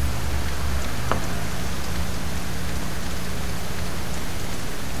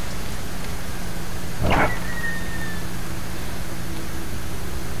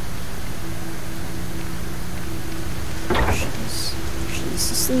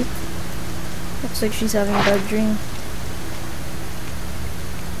 She's asleep. Looks like she's having a bad dream.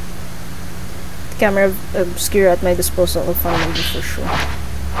 The camera obscura at my disposal will find me for sure.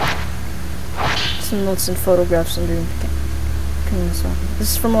 Some notes and photographs under the camera.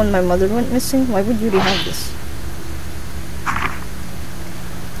 This is from when my mother went missing. Why would Yuri have this?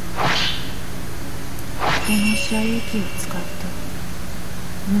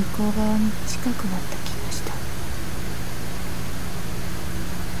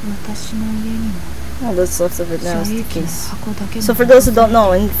 All that's left of it now is the case. So for those who don't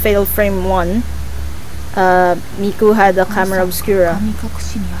know, in Fatal Frame 1, Miku had a camera obscura.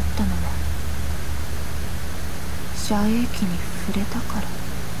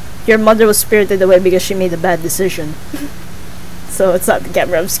 Your mother was spirited away because she made a bad decision. So it's not the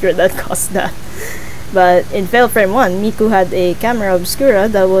camera obscura that caused that. But in Fatal Frame 1, Miku had a camera obscura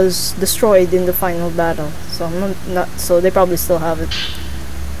that was destroyed in the final battle. So so they probably still have it.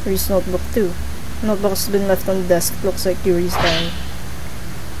 Yuri's notebook too. Notebook has been left on the desk. Looks like Yuri's dying.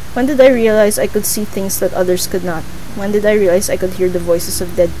 When did I realize I could see things that others could not? When did I realize I could hear the voices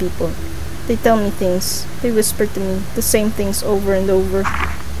of dead people? They tell me things. They whisper to me the same things over and over.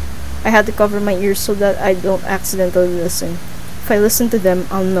 I had to cover my ears so that I don't accidentally listen. If I listen to them,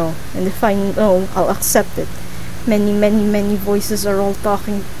 I'll know. And if I know, I'll accept it. Many voices are all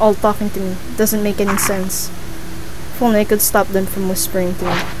talking to me. It doesn't make any sense. If only I could stop them from whispering to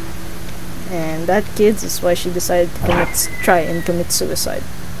me. And that, kids, is why she decided to try and commit suicide.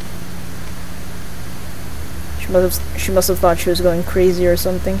 She must have thought she was going crazy or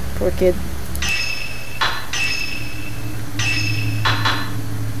something. Poor kid.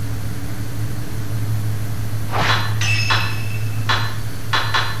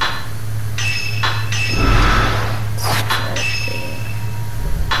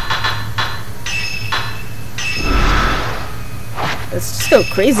 Let's just go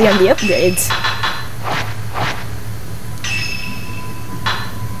crazy on the upgrades.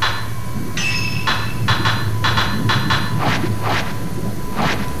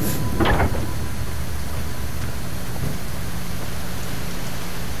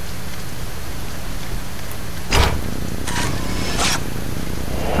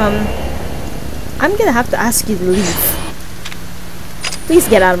 I'm gonna have to ask you to leave. Please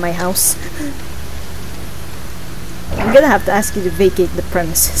get out of my house. I'm gonna have to ask you to vacate the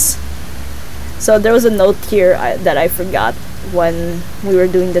premises. So there was a note here that I forgot when we were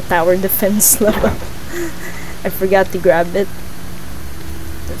doing the tower defense level. I forgot to grab it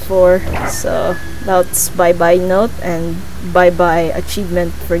before, so that's bye-bye note and bye-bye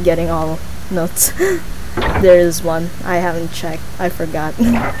achievement for getting all notes. There is one. I haven't checked. I forgot.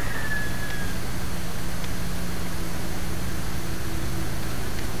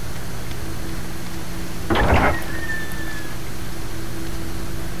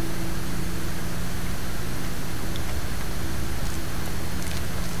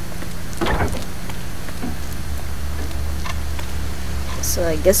 So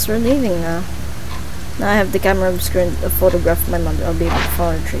I guess we're leaving now. Now I have the camera obscure and a photograph of my mother. I'll be able to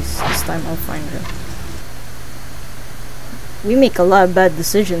follow her trace. This time I'll find her. We make a lot of bad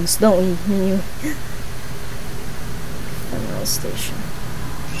decisions, don't we, Minu? Terminal station.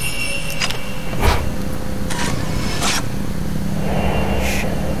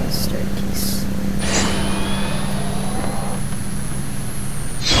 Staircase.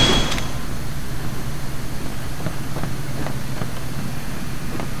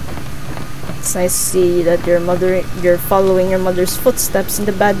 It's nice to see that you're following your mother's footsteps in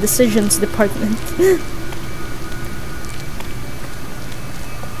the bad decisions department.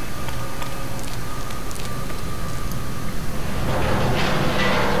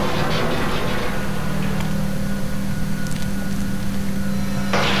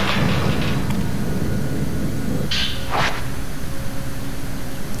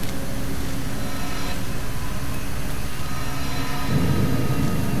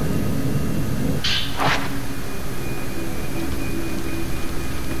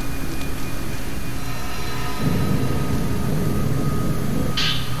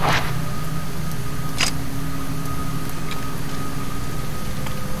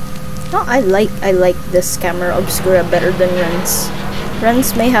 No, I like this camera obscura better than Ren's.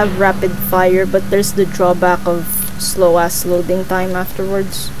 Ren's may have rapid fire, but there's the drawback of slow ass loading time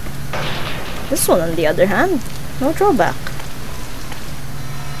afterwards. This one, on the other hand, no drawback.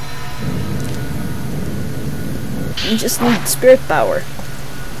 You just need spirit power.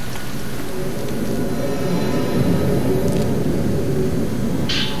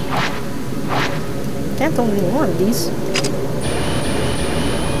 Can't only one of these.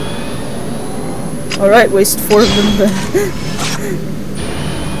 Alright, waste 4 of them then.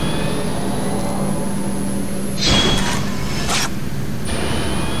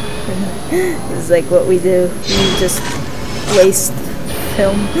 It's like what we do. We just waste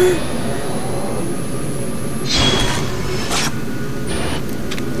film.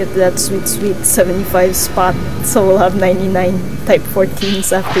 Get that sweet 75 spot, so we'll have 99 type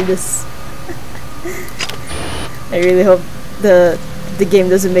 14s after this. I really hope the game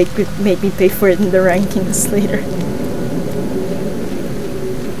doesn't make me pay for it in the rankings later.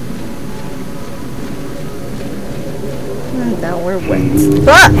 And now we're wet.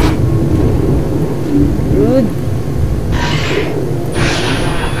 Ah! Rude.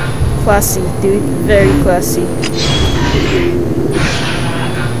 Classy, dude. Very classy.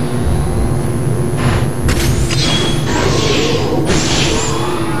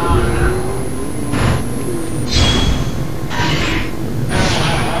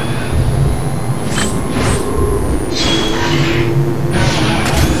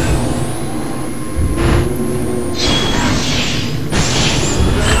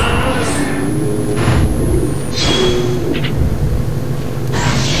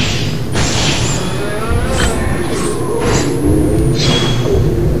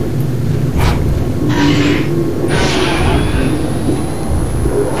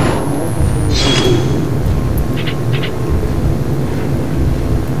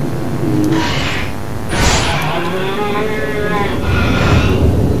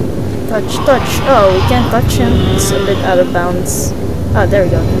 Touch. Oh, we can't touch him. It's a bit out of bounds. Oh, there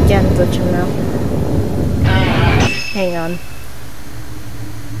we go. We can touch him now. Hang on.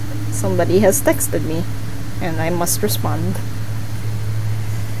 Somebody has texted me, and I must respond.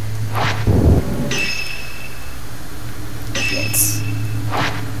 Yes.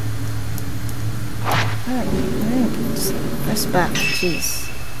 Alright, press back. Jeez.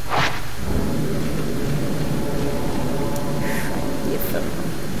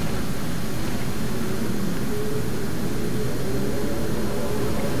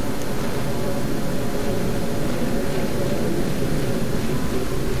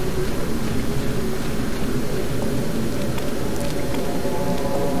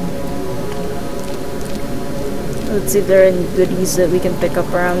 Let's see if there are any goodies that we can pick up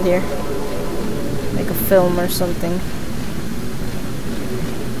around here. Like a film or something.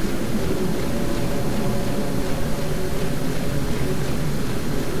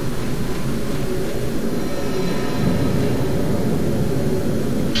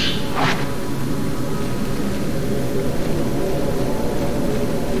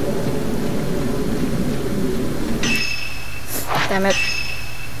 Damn it.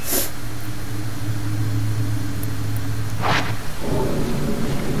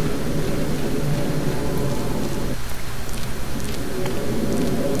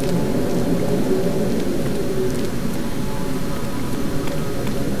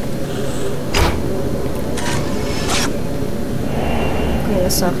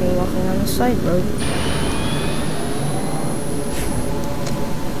 Saki walking on the side road.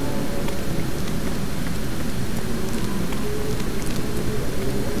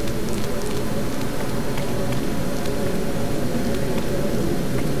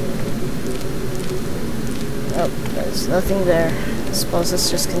 Oh, there's nothing there. I suppose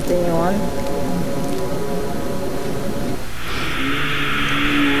let's just continue on.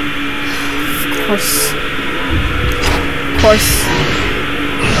 Of course.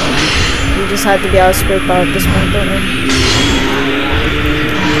 We just had to be out of spirit power at this point, don't we?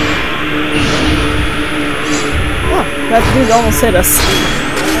 Oh, that dude almost hit us.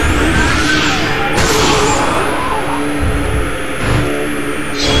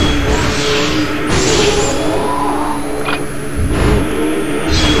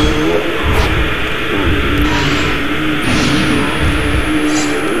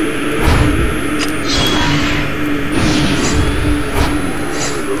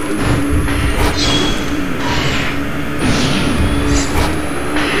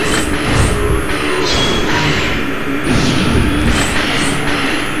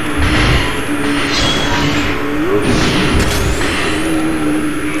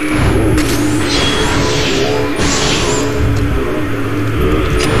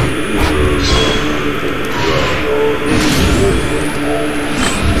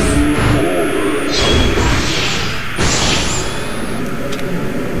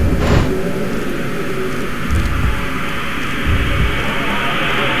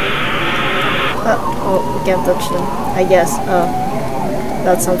 Oh, we can't touch them, I guess.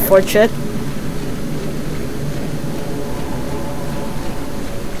 That's unfortunate.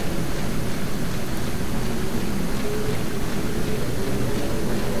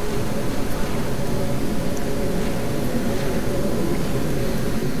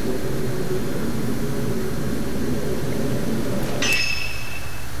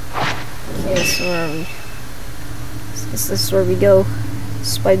 Okay, so where are we? Is this where we go?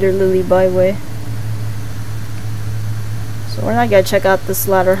 Spider Lily Byway. So we're not gonna check out this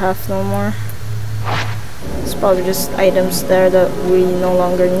latter half no more. It's probably just items there that we no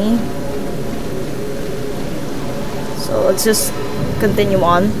longer need. So let's just continue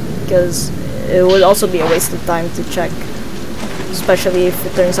on, because it would also be a waste of time to check, especially if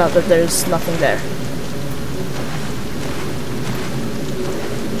it turns out that there's nothing there.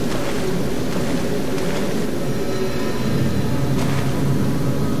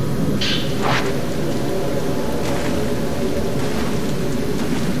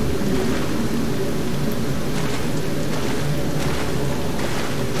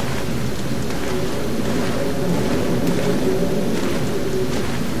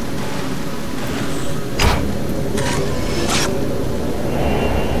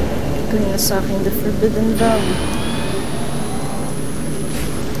 Sa akin, the Forbidden Valley.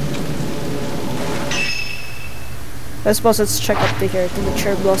 I suppose let's check up to here, to the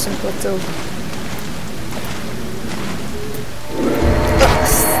Cherry Blossom Plateau.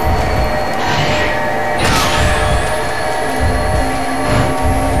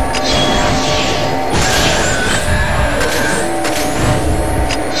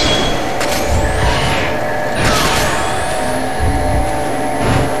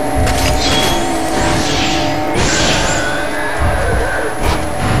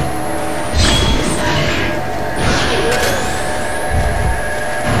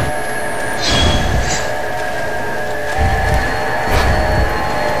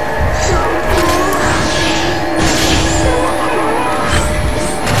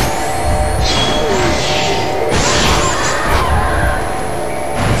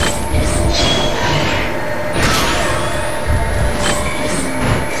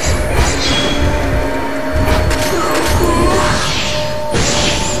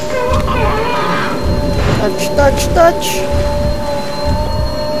 Touch!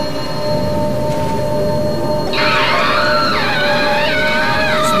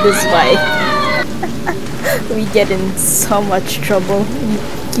 This is why we get in so much trouble. We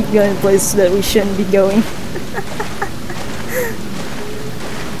keep going places that we shouldn't be going.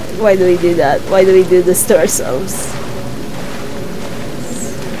 Why do we do that? Why do we do this to ourselves?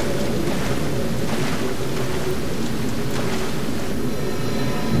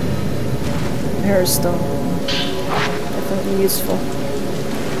 Hairstone. Definitely useful.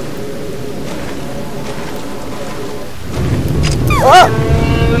 Oh!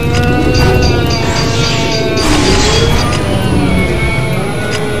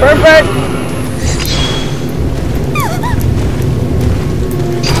 Perfect!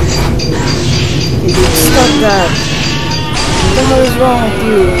 Stop that! What the hell is wrong with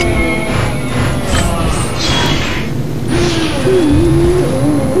you?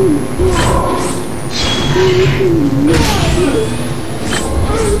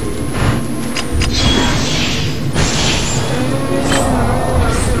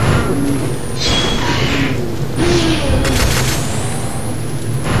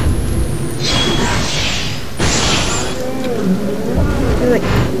 Like,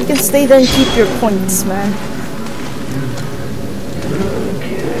 you can stay there and keep your points, man.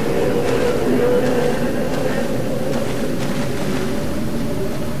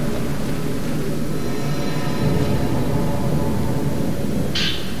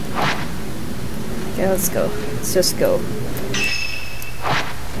 Okay, let's go. Let's just go.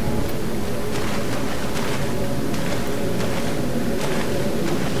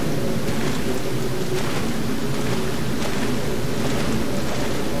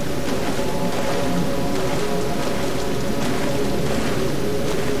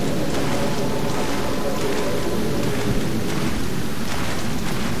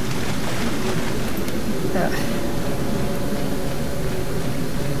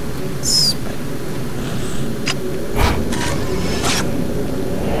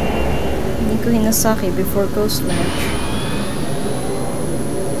 MIKU before Ghost Ranch.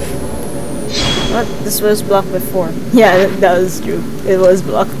 What? This was blocked before. Yeah, that was true. It was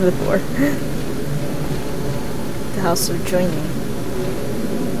blocked before. The House of Joining.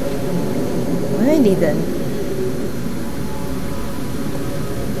 Alrighty then.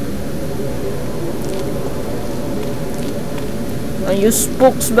 And you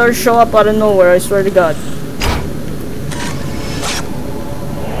spooks better show up out of nowhere, I swear to God.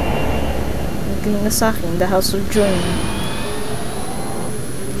 Naging na sa akin, the House of Joy.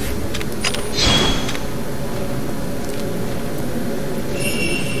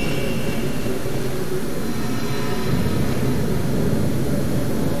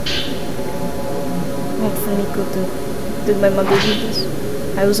 What for MIKU too? Did my mother do this?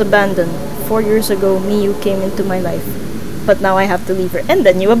 I was abandoned. 4 years ago, MIKU came into my life. But now I have to leave her. And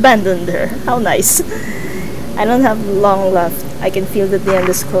then you abandoned her. How nice. I don't have long left. I can feel that the end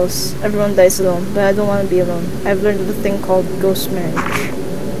is close. Everyone dies alone, but I don't want to be alone. I've learned a thing called ghost marriage.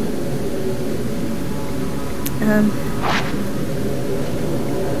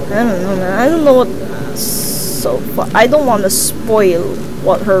 I don't know, man. I don't know what... I don't want to spoil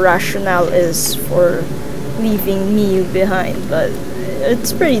what her rationale is for leaving Miyu behind, but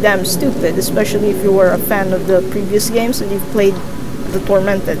it's pretty damn stupid, especially if you were a fan of the previous games and you've played the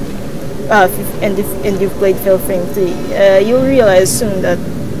Tormented, and you've played Fatal Frame 3. You'll realize soon that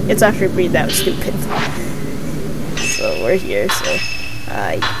it's actually pretty damn stupid. So we're here, so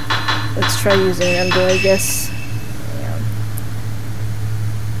let's try using Endo, I guess.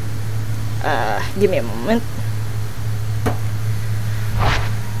 Give me a moment.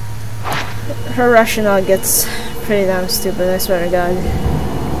 Her rationale gets pretty damn stupid, I swear to God.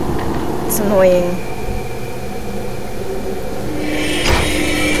 It's annoying.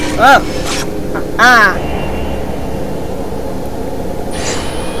 Oh!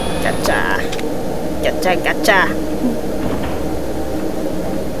 Gotcha! Gotcha, gotcha!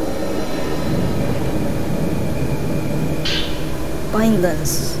 Bind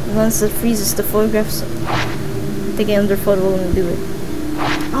lens. Lens that freezes the photographs. Taking under photo and do it.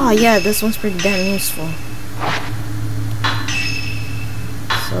 Oh yeah, this one's pretty damn useful.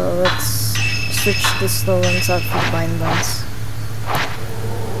 So let's switch the slow lens out for the bind lens.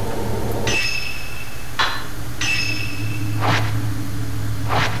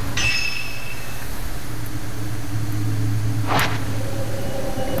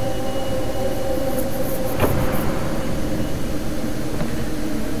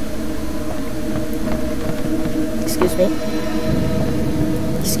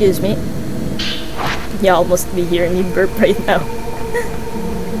 Excuse me. Y'all must be hearing me burp right now.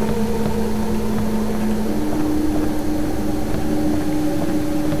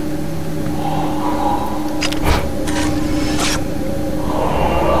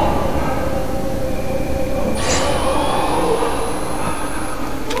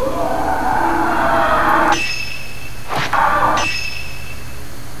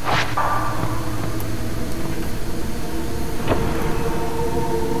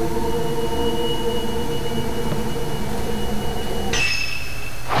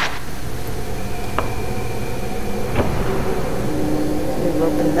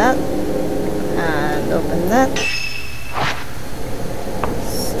 Open that and open that.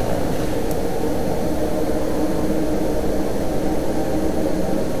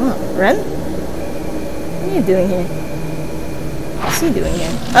 Oh, Ren? What are you doing here? What's he doing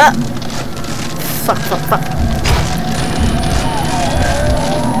here? Ah! Fuck, fuck, fuck.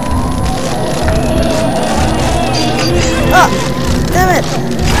 Ah! Damn it!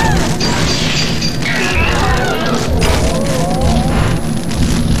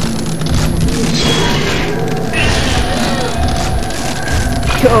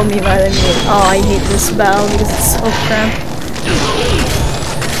 Kill me, Maiden. Oh, I hate this battle because it's so cramped.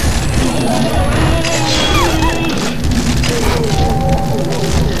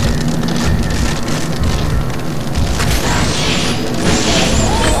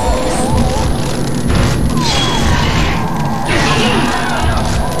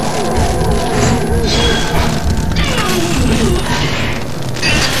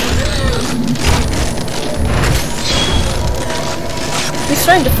 He's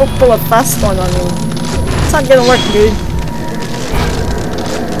trying to pull a fast one on me. It's not gonna work, dude.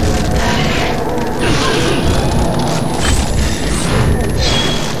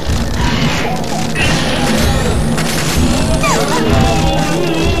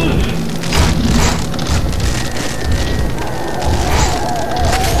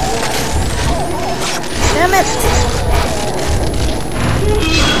 Damn it!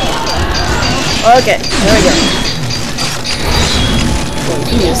 Okay, there we go.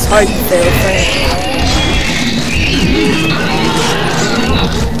 He is hard to fail, Frank.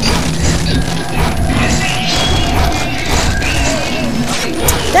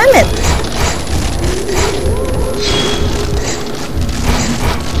 Damn it!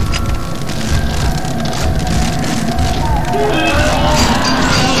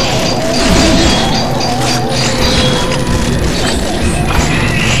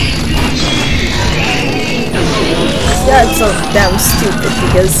 That's so damn stupid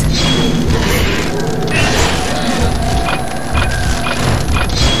because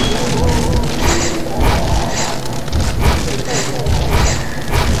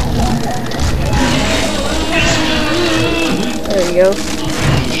there we go.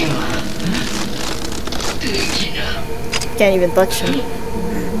 Can't even touch him.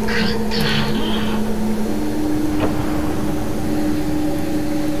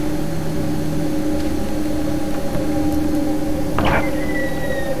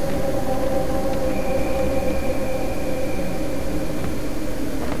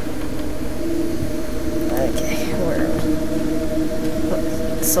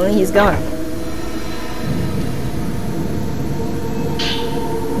 Suddenly he's gone.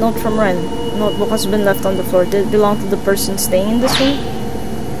 Note from Ren. Notebook has been left on the floor. Did it belong to the person staying in this room?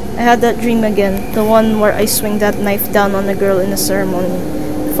 I had that dream again. The one where I swing that knife down on a girl in a ceremony.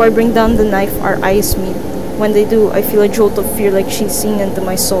 Before I bring down the knife, our eyes meet. When they do, I feel a jolt of fear like she's seen into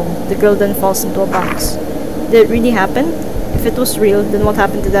my soul. The girl then falls into a box. Did it really happen? If it was real, then what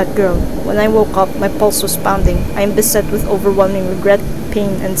happened to that girl? When I woke up, my pulse was pounding. I am beset with overwhelming regret,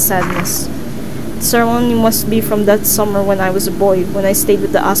 pain, and sadness. The ceremony must be from that summer when I was a boy, when I stayed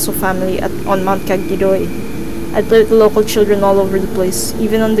with the Aso family on Mount Kagiroi. I played with the local children all over the place,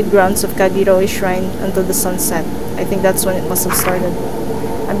 even on the grounds of Kagiroi Shrine until the sun set. I think that's when it must have started.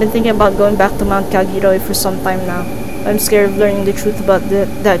 I've been thinking about going back to Mount Kagiroi for some time now. I'm scared of learning the truth about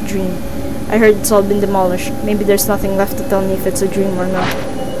that dream. I heard it's all been demolished. Maybe there's nothing left to tell me if it's a dream or not.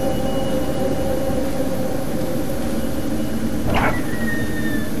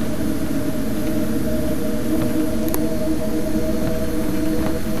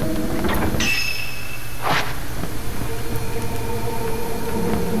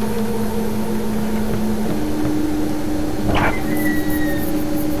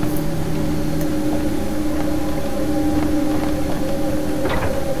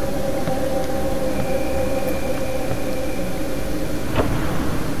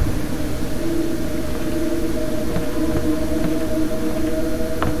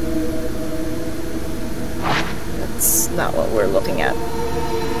 Not what we're looking at.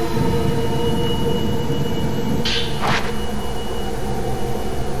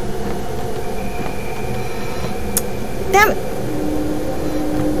 Damn it!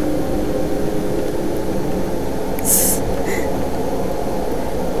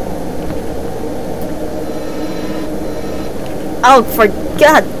 Oh, for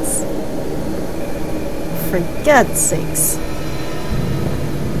God's sakes.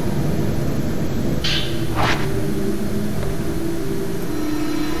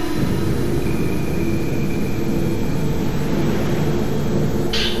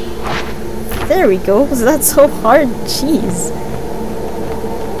 There we go. Was that so hard? Jeez.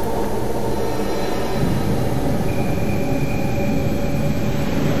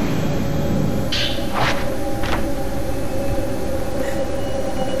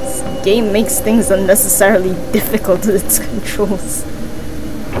 This game makes things unnecessarily difficult with its controls.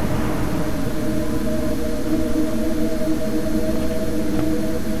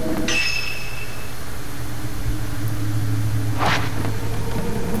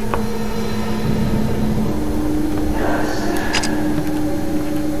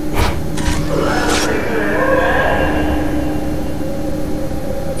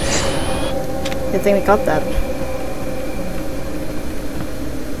 Good thing we got that.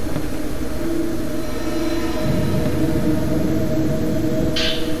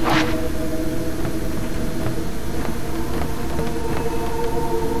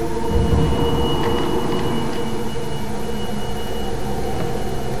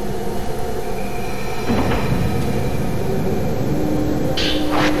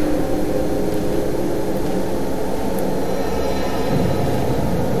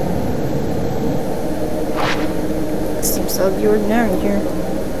 Seems out of the ordinary here.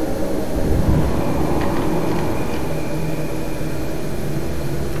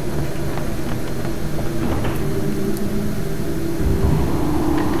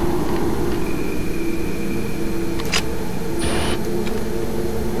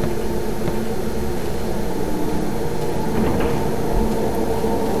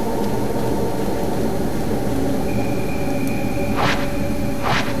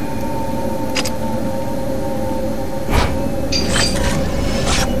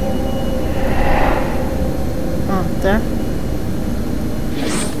 There.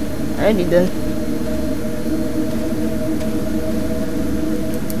 Alrighty then.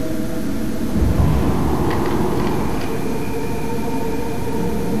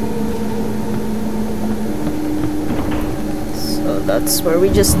 So that's where we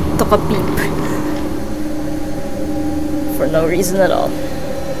just took a peep. for no reason at all.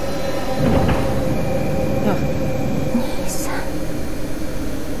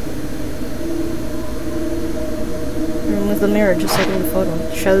 Remove the mirror just like in the photo.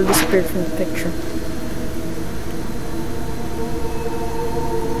 The shadow disappeared from the picture.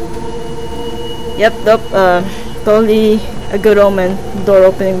 Yep, nope, totally a good omen. Door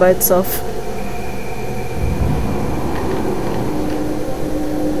opening by itself.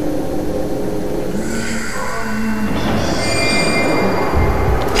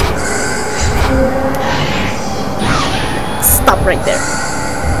 Stop right there.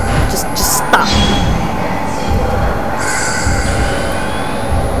 Just stop.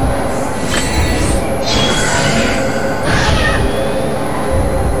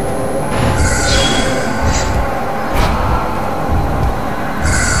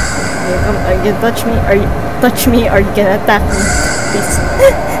 Are you touch me? Are you touch me? Are you gonna attack me? Please.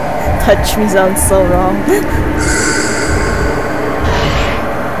 Touch me sounds so wrong.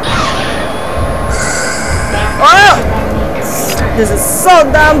 Oh! This is so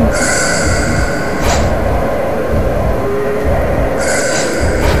dumb.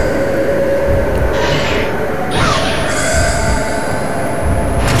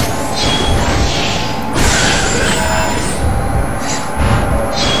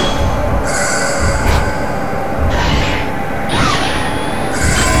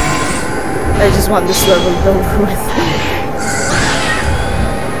 I just want this level over with.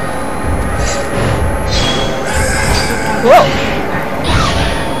 Whoa!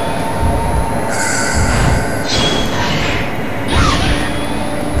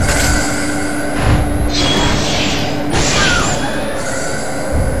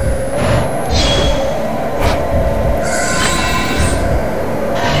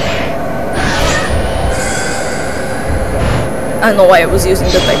 I don't know why I was using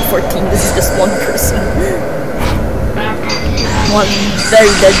the type 14, this is just one person. One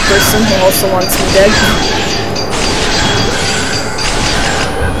very dead person who also wants me dead.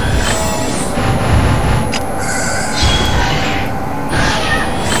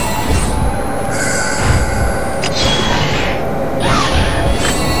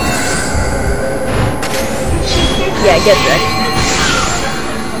 Yeah, get wrecked.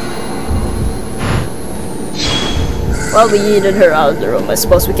 Well, we yeeted her out of the room. I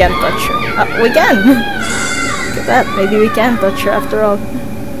suppose we can't touch her. We can! Look at that. Maybe we can touch her after all.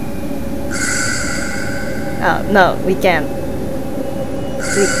 Oh, no, we can't.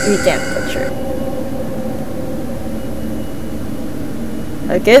 We can't touch her.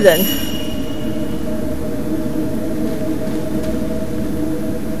 Okay then.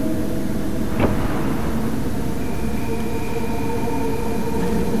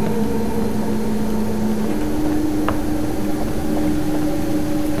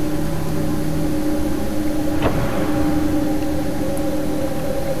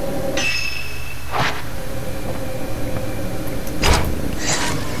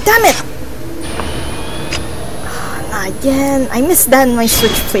 Damn it! Oh, not again. I missed that in my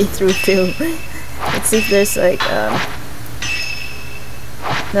Switch playthrough too. Let's see if there's like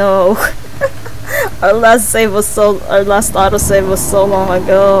no. Our last autosave was so long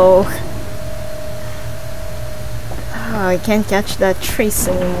ago. Oh, I can't catch that trace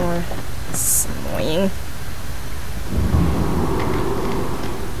anymore. It's annoying.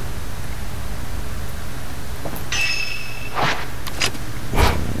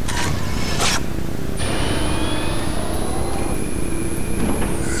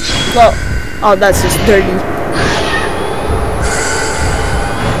 Well, oh, that's just dirty.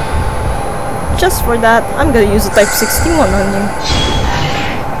 Just for that, I'm gonna use a Type 61 on you.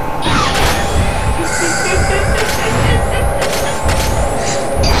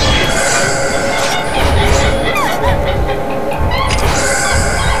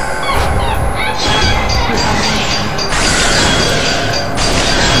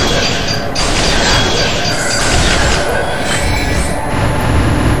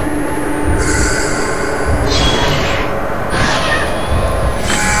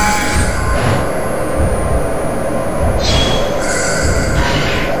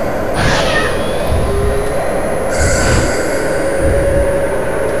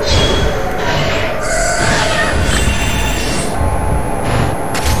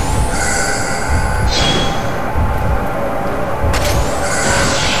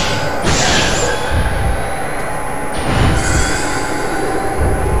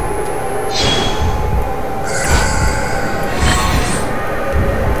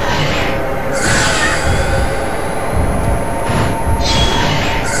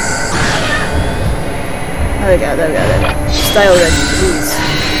 Oh god, oh god, oh god. Just die already, please.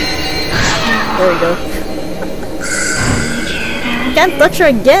 There we go. Can't touch her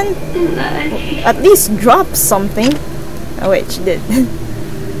again? At least drop something. Oh wait, she did.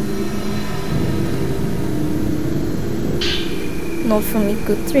 Note from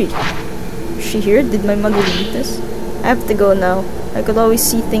MIKU 3. Is she here? Did my mother read this? I have to go now. I could always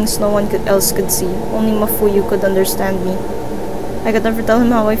see things no one else could see. Only Mafuyu could understand me. I could never tell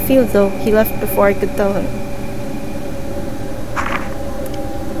him how I feel though. He left before I could tell him.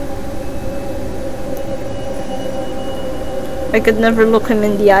 I could never look him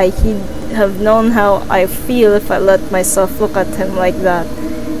in the eye. He'd have known how I feel if I let myself look at him like that.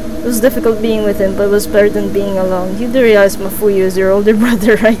 It was difficult being with him, but it was better than being alone. You do realize Mafuyu is your older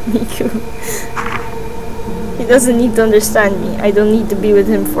brother, right, MIKU? He doesn't need to understand me. I don't need to be with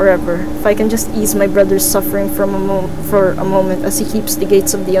him forever. If I can just ease my brother's suffering for a moment as he keeps the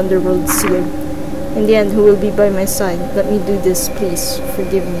gates of the underworld sealed. In the end, who will be by my side? Let me do this, please.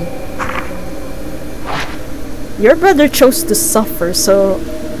 Forgive me. Your brother chose to suffer, so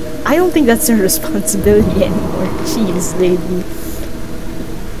I don't think that's your responsibility anymore. Jeez, lady.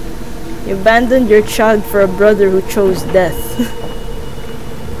 You abandoned your child for a brother who chose death.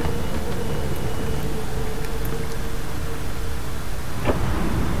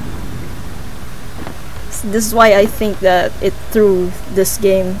 This is why I think that it threw this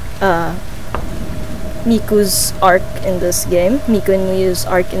game, Miku's arc in this game, Miku and Miyu's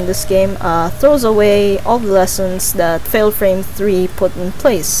arc in this game, throws away all the lessons that Fatal Frame 3 put in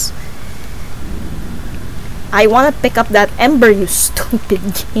place. I wanna pick up that ember, you stupid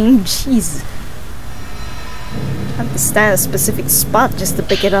game, jeez. I have to stand a specific spot just to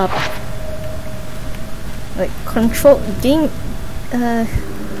pick it up. Like, control, game,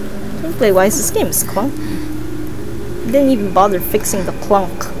 gameplay wise, this game is clunk. Didn't even bother fixing the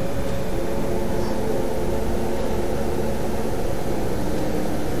clunk.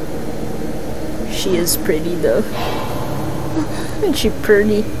 She is pretty though. Isn't she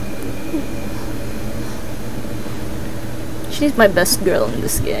pretty? She's my best girl in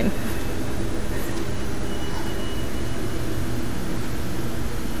this game.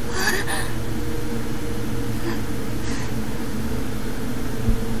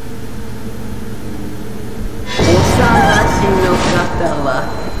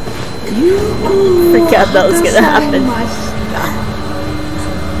 Forgot that was gonna happen.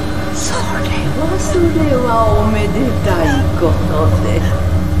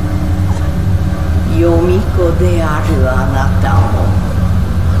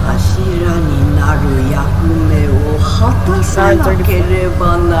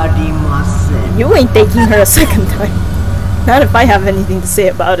 You ain't taking her a second time. Not if I have anything to say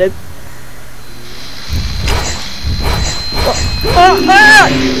about it.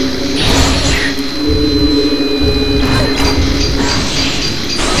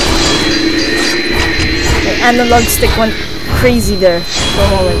 The analog stick went crazy there for a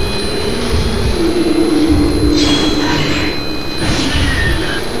moment.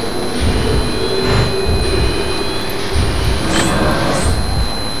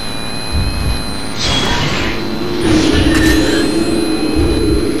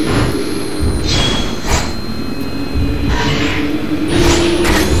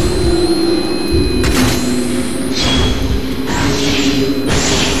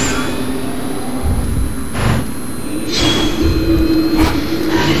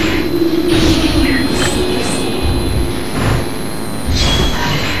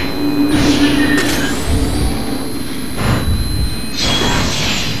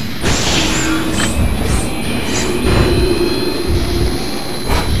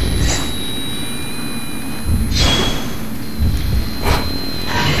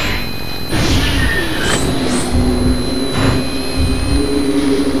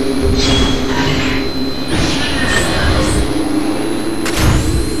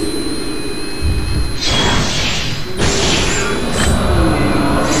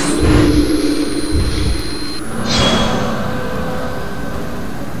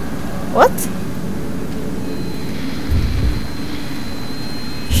 What?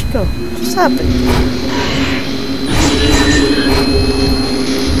 Shiko, what just happened?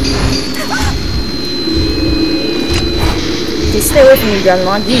 Okay, stay away from me,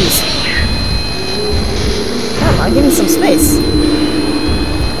 Grandma. Jeez. Grandma, give me some space.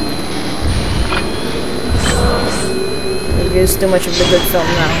 We've used too much of the good film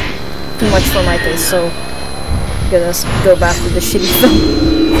now. Too much for my taste, so I'm gonna go back to the shitty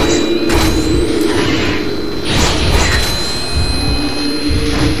film.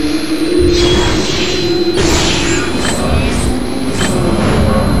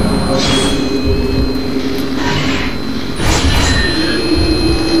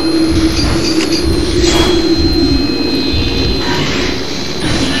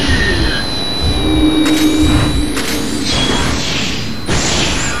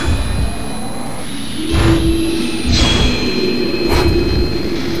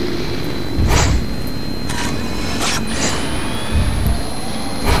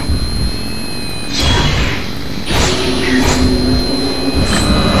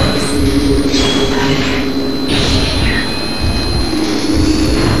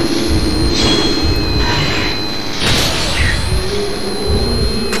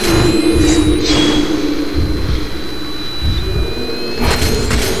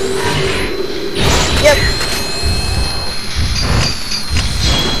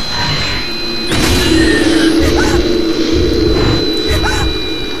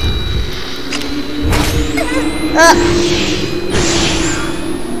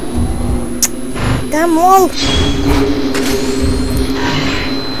 damn wall!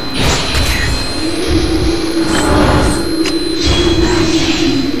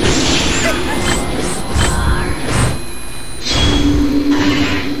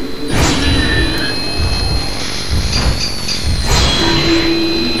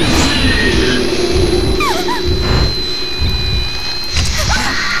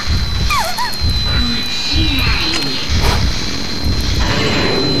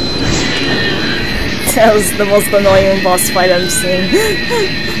 That was the most annoying boss fight I've seen.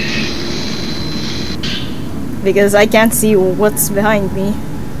 Because I can't see what's behind me.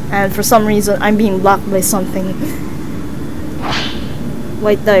 And for some reason, I'm being blocked by something.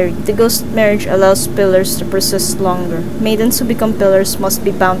 White Diary. The ghost marriage allows pillars to persist longer. Maidens who become pillars must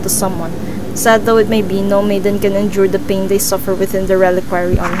be bound to someone. Sad though it may be, no maiden can endure the pain they suffer within the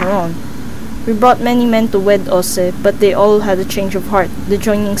reliquary on her own. We brought many men to wed Ose, but they all had a change of heart. The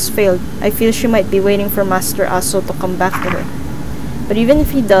joinings failed. I feel she might be waiting for Master Aso to come back to her. But even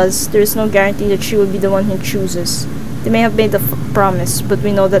if he does, there is no guarantee that she will be the one he chooses. They may have made a promise, but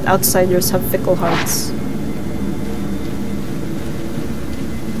we know that outsiders have fickle hearts.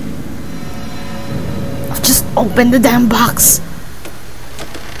 I'll just open the damn box!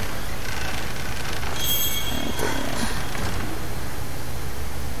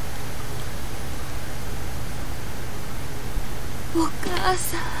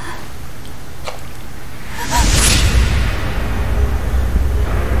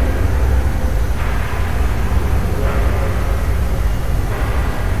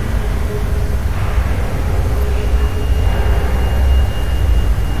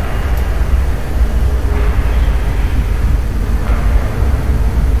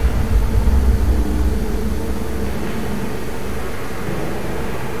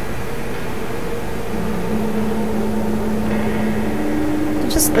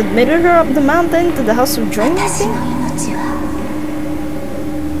 Just admitted her up the mountain to the house of dreaming thing?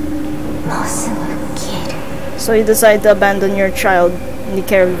 So you decide to abandon your child in the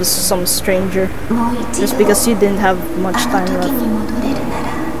care of some stranger just because you didn't have much time left.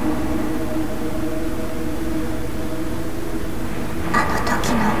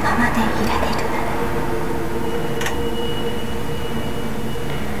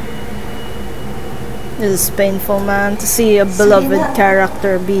 This is painful, man, to see a beloved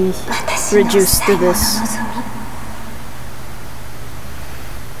character be reduced to this.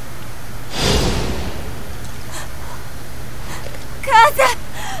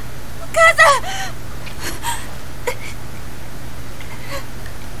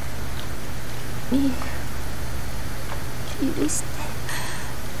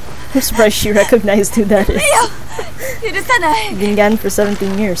 I'm surprised she recognized who that is. Been gone for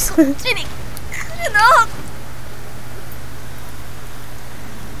 17 years.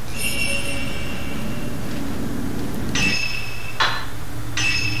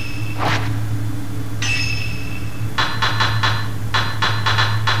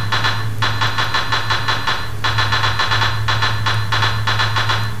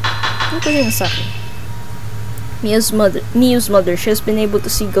 Miyu's mother, she has been able to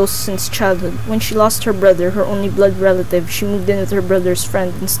see ghosts since childhood. When she lost her brother, her only blood relative, she moved in with her brother's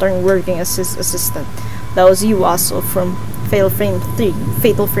friend and started working as his assistant. That was Aso from Fatal Frame 3.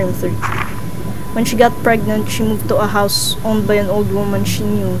 When she got pregnant, she moved to a house owned by an old woman she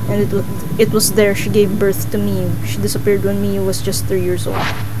knew, and it was there she gave birth to Miyu. She disappeared when Miyu was just 3 years old.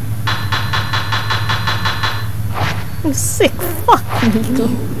 I'm sick. Fuck Miku.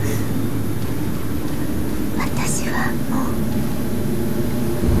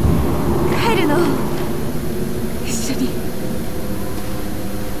 帰るの一緒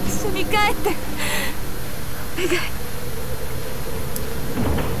に帰ってお願い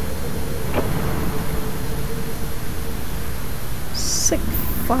Sick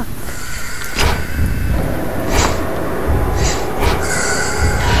fuck.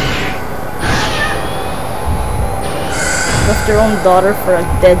 Left her own daughter for a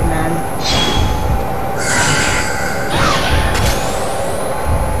dead man.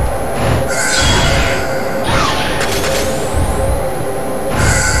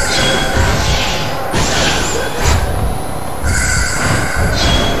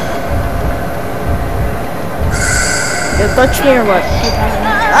 You touch me or what?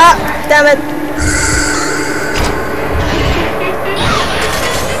 Ah! Damn it!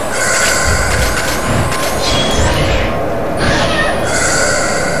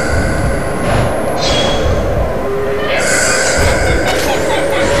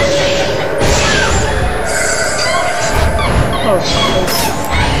 Oh, close.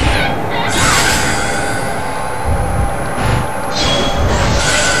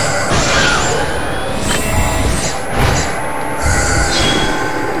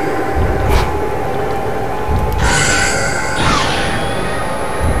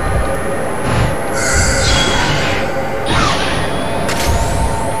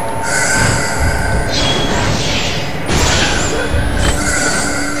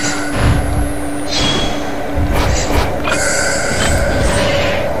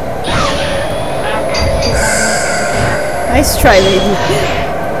 Nice try, lady.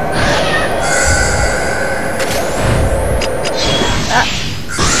 Ah.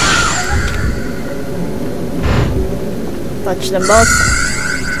 Touch them both.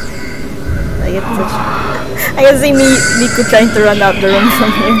 I get touch. I can see Miku trying to run out the room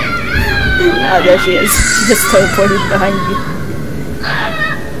from here. Ah, there she is. She just teleported behind you.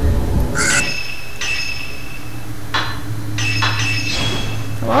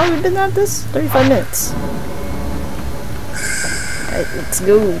 Well, we've been at this 35 minutes. Alright, let's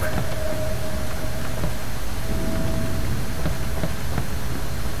go.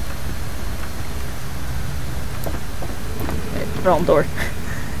 Right, wrong door.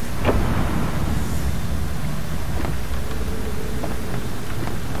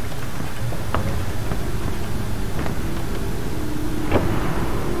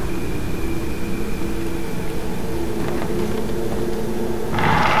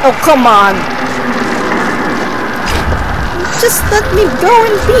 Oh, come on! Just let me go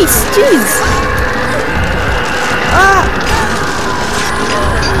in peace, jeez! Ah!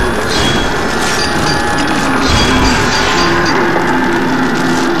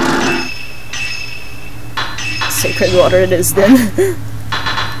 Sacred water it is then.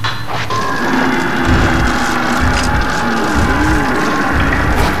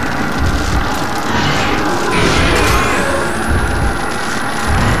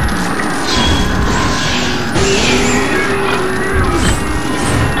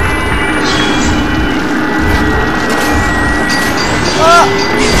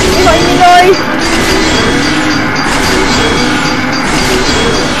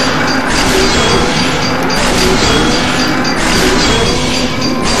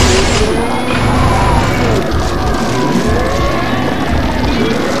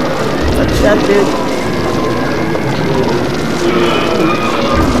 That dude.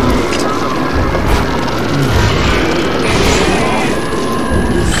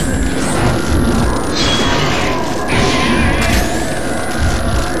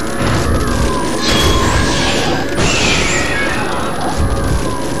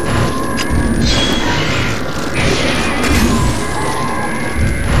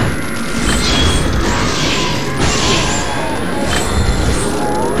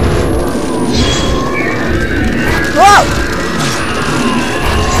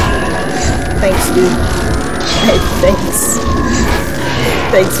 Thanks, dude. Hey, thanks.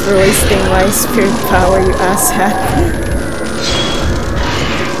 Thanks for wasting my spirit power, you asshat.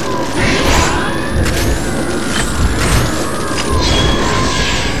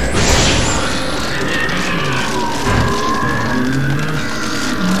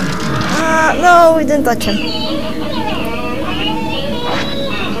 No, we didn't touch him.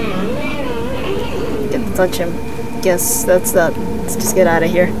 Didn't touch him. Guess that's that. Let's just get out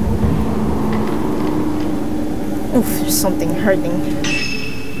of here. Oof, there's something hurting.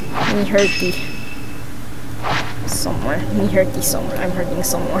 Me hurty. Somewhere. Me hurty somewhere. I'm hurting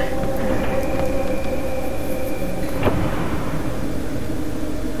somewhere.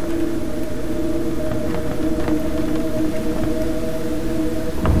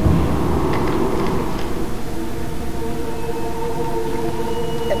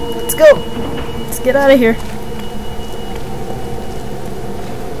 Let's go! Let's get out of here.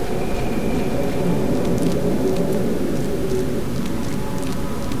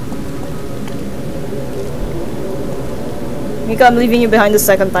 Mika, I'm leaving you behind the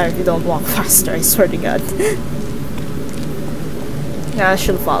second time if you don't walk faster, I swear to God. Nah,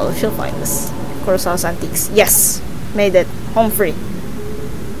 she'll follow. She'll find us. Kurosawa's Antiques. Yes! Made it. Home free.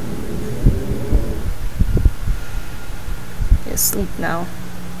 Just sleep now.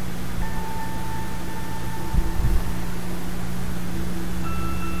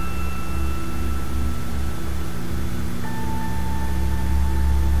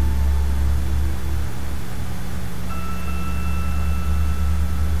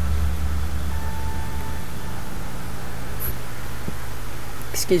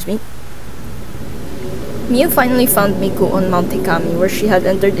 Excuse me. Miu finally found Miku on Mount Hikami, where she had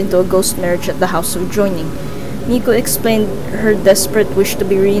entered into a ghost marriage at the House of Joining. Miku explained her desperate wish to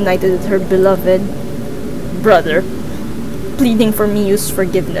be reunited with her beloved brother, pleading for Miu's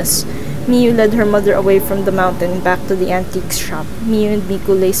forgiveness. Miu led her mother away from the mountain back to the antiques shop. Miu and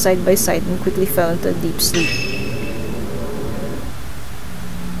Miku lay side by side and quickly fell into a deep sleep.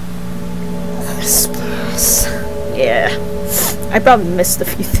 Yeah. I probably missed a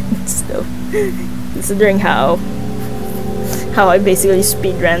few things though, considering how I basically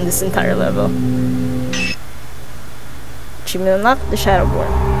speedran this entire level. Achievement unlocked, the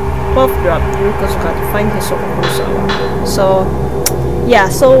Shadowborn. 12th drop, Yurukozuka to find Hisoka Kurosawa. So, yeah,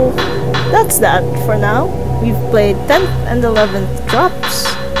 so that's that for now. we've played 10th and 11th drops,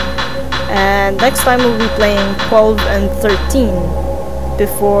 and next time we'll be playing 12 and 13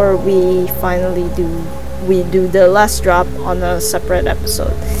 before we finally do the last drop on a separate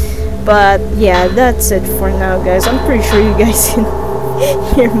episode. But yeah, that's it for now, guys. I'm pretty sure you guys can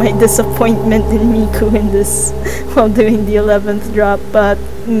hear my disappointment in Miku in this while doing the 11th drop, but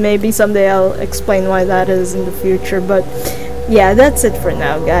maybe someday I'll explain why that is in the future. But yeah, that's it for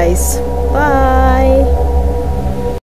now, guys. Bye!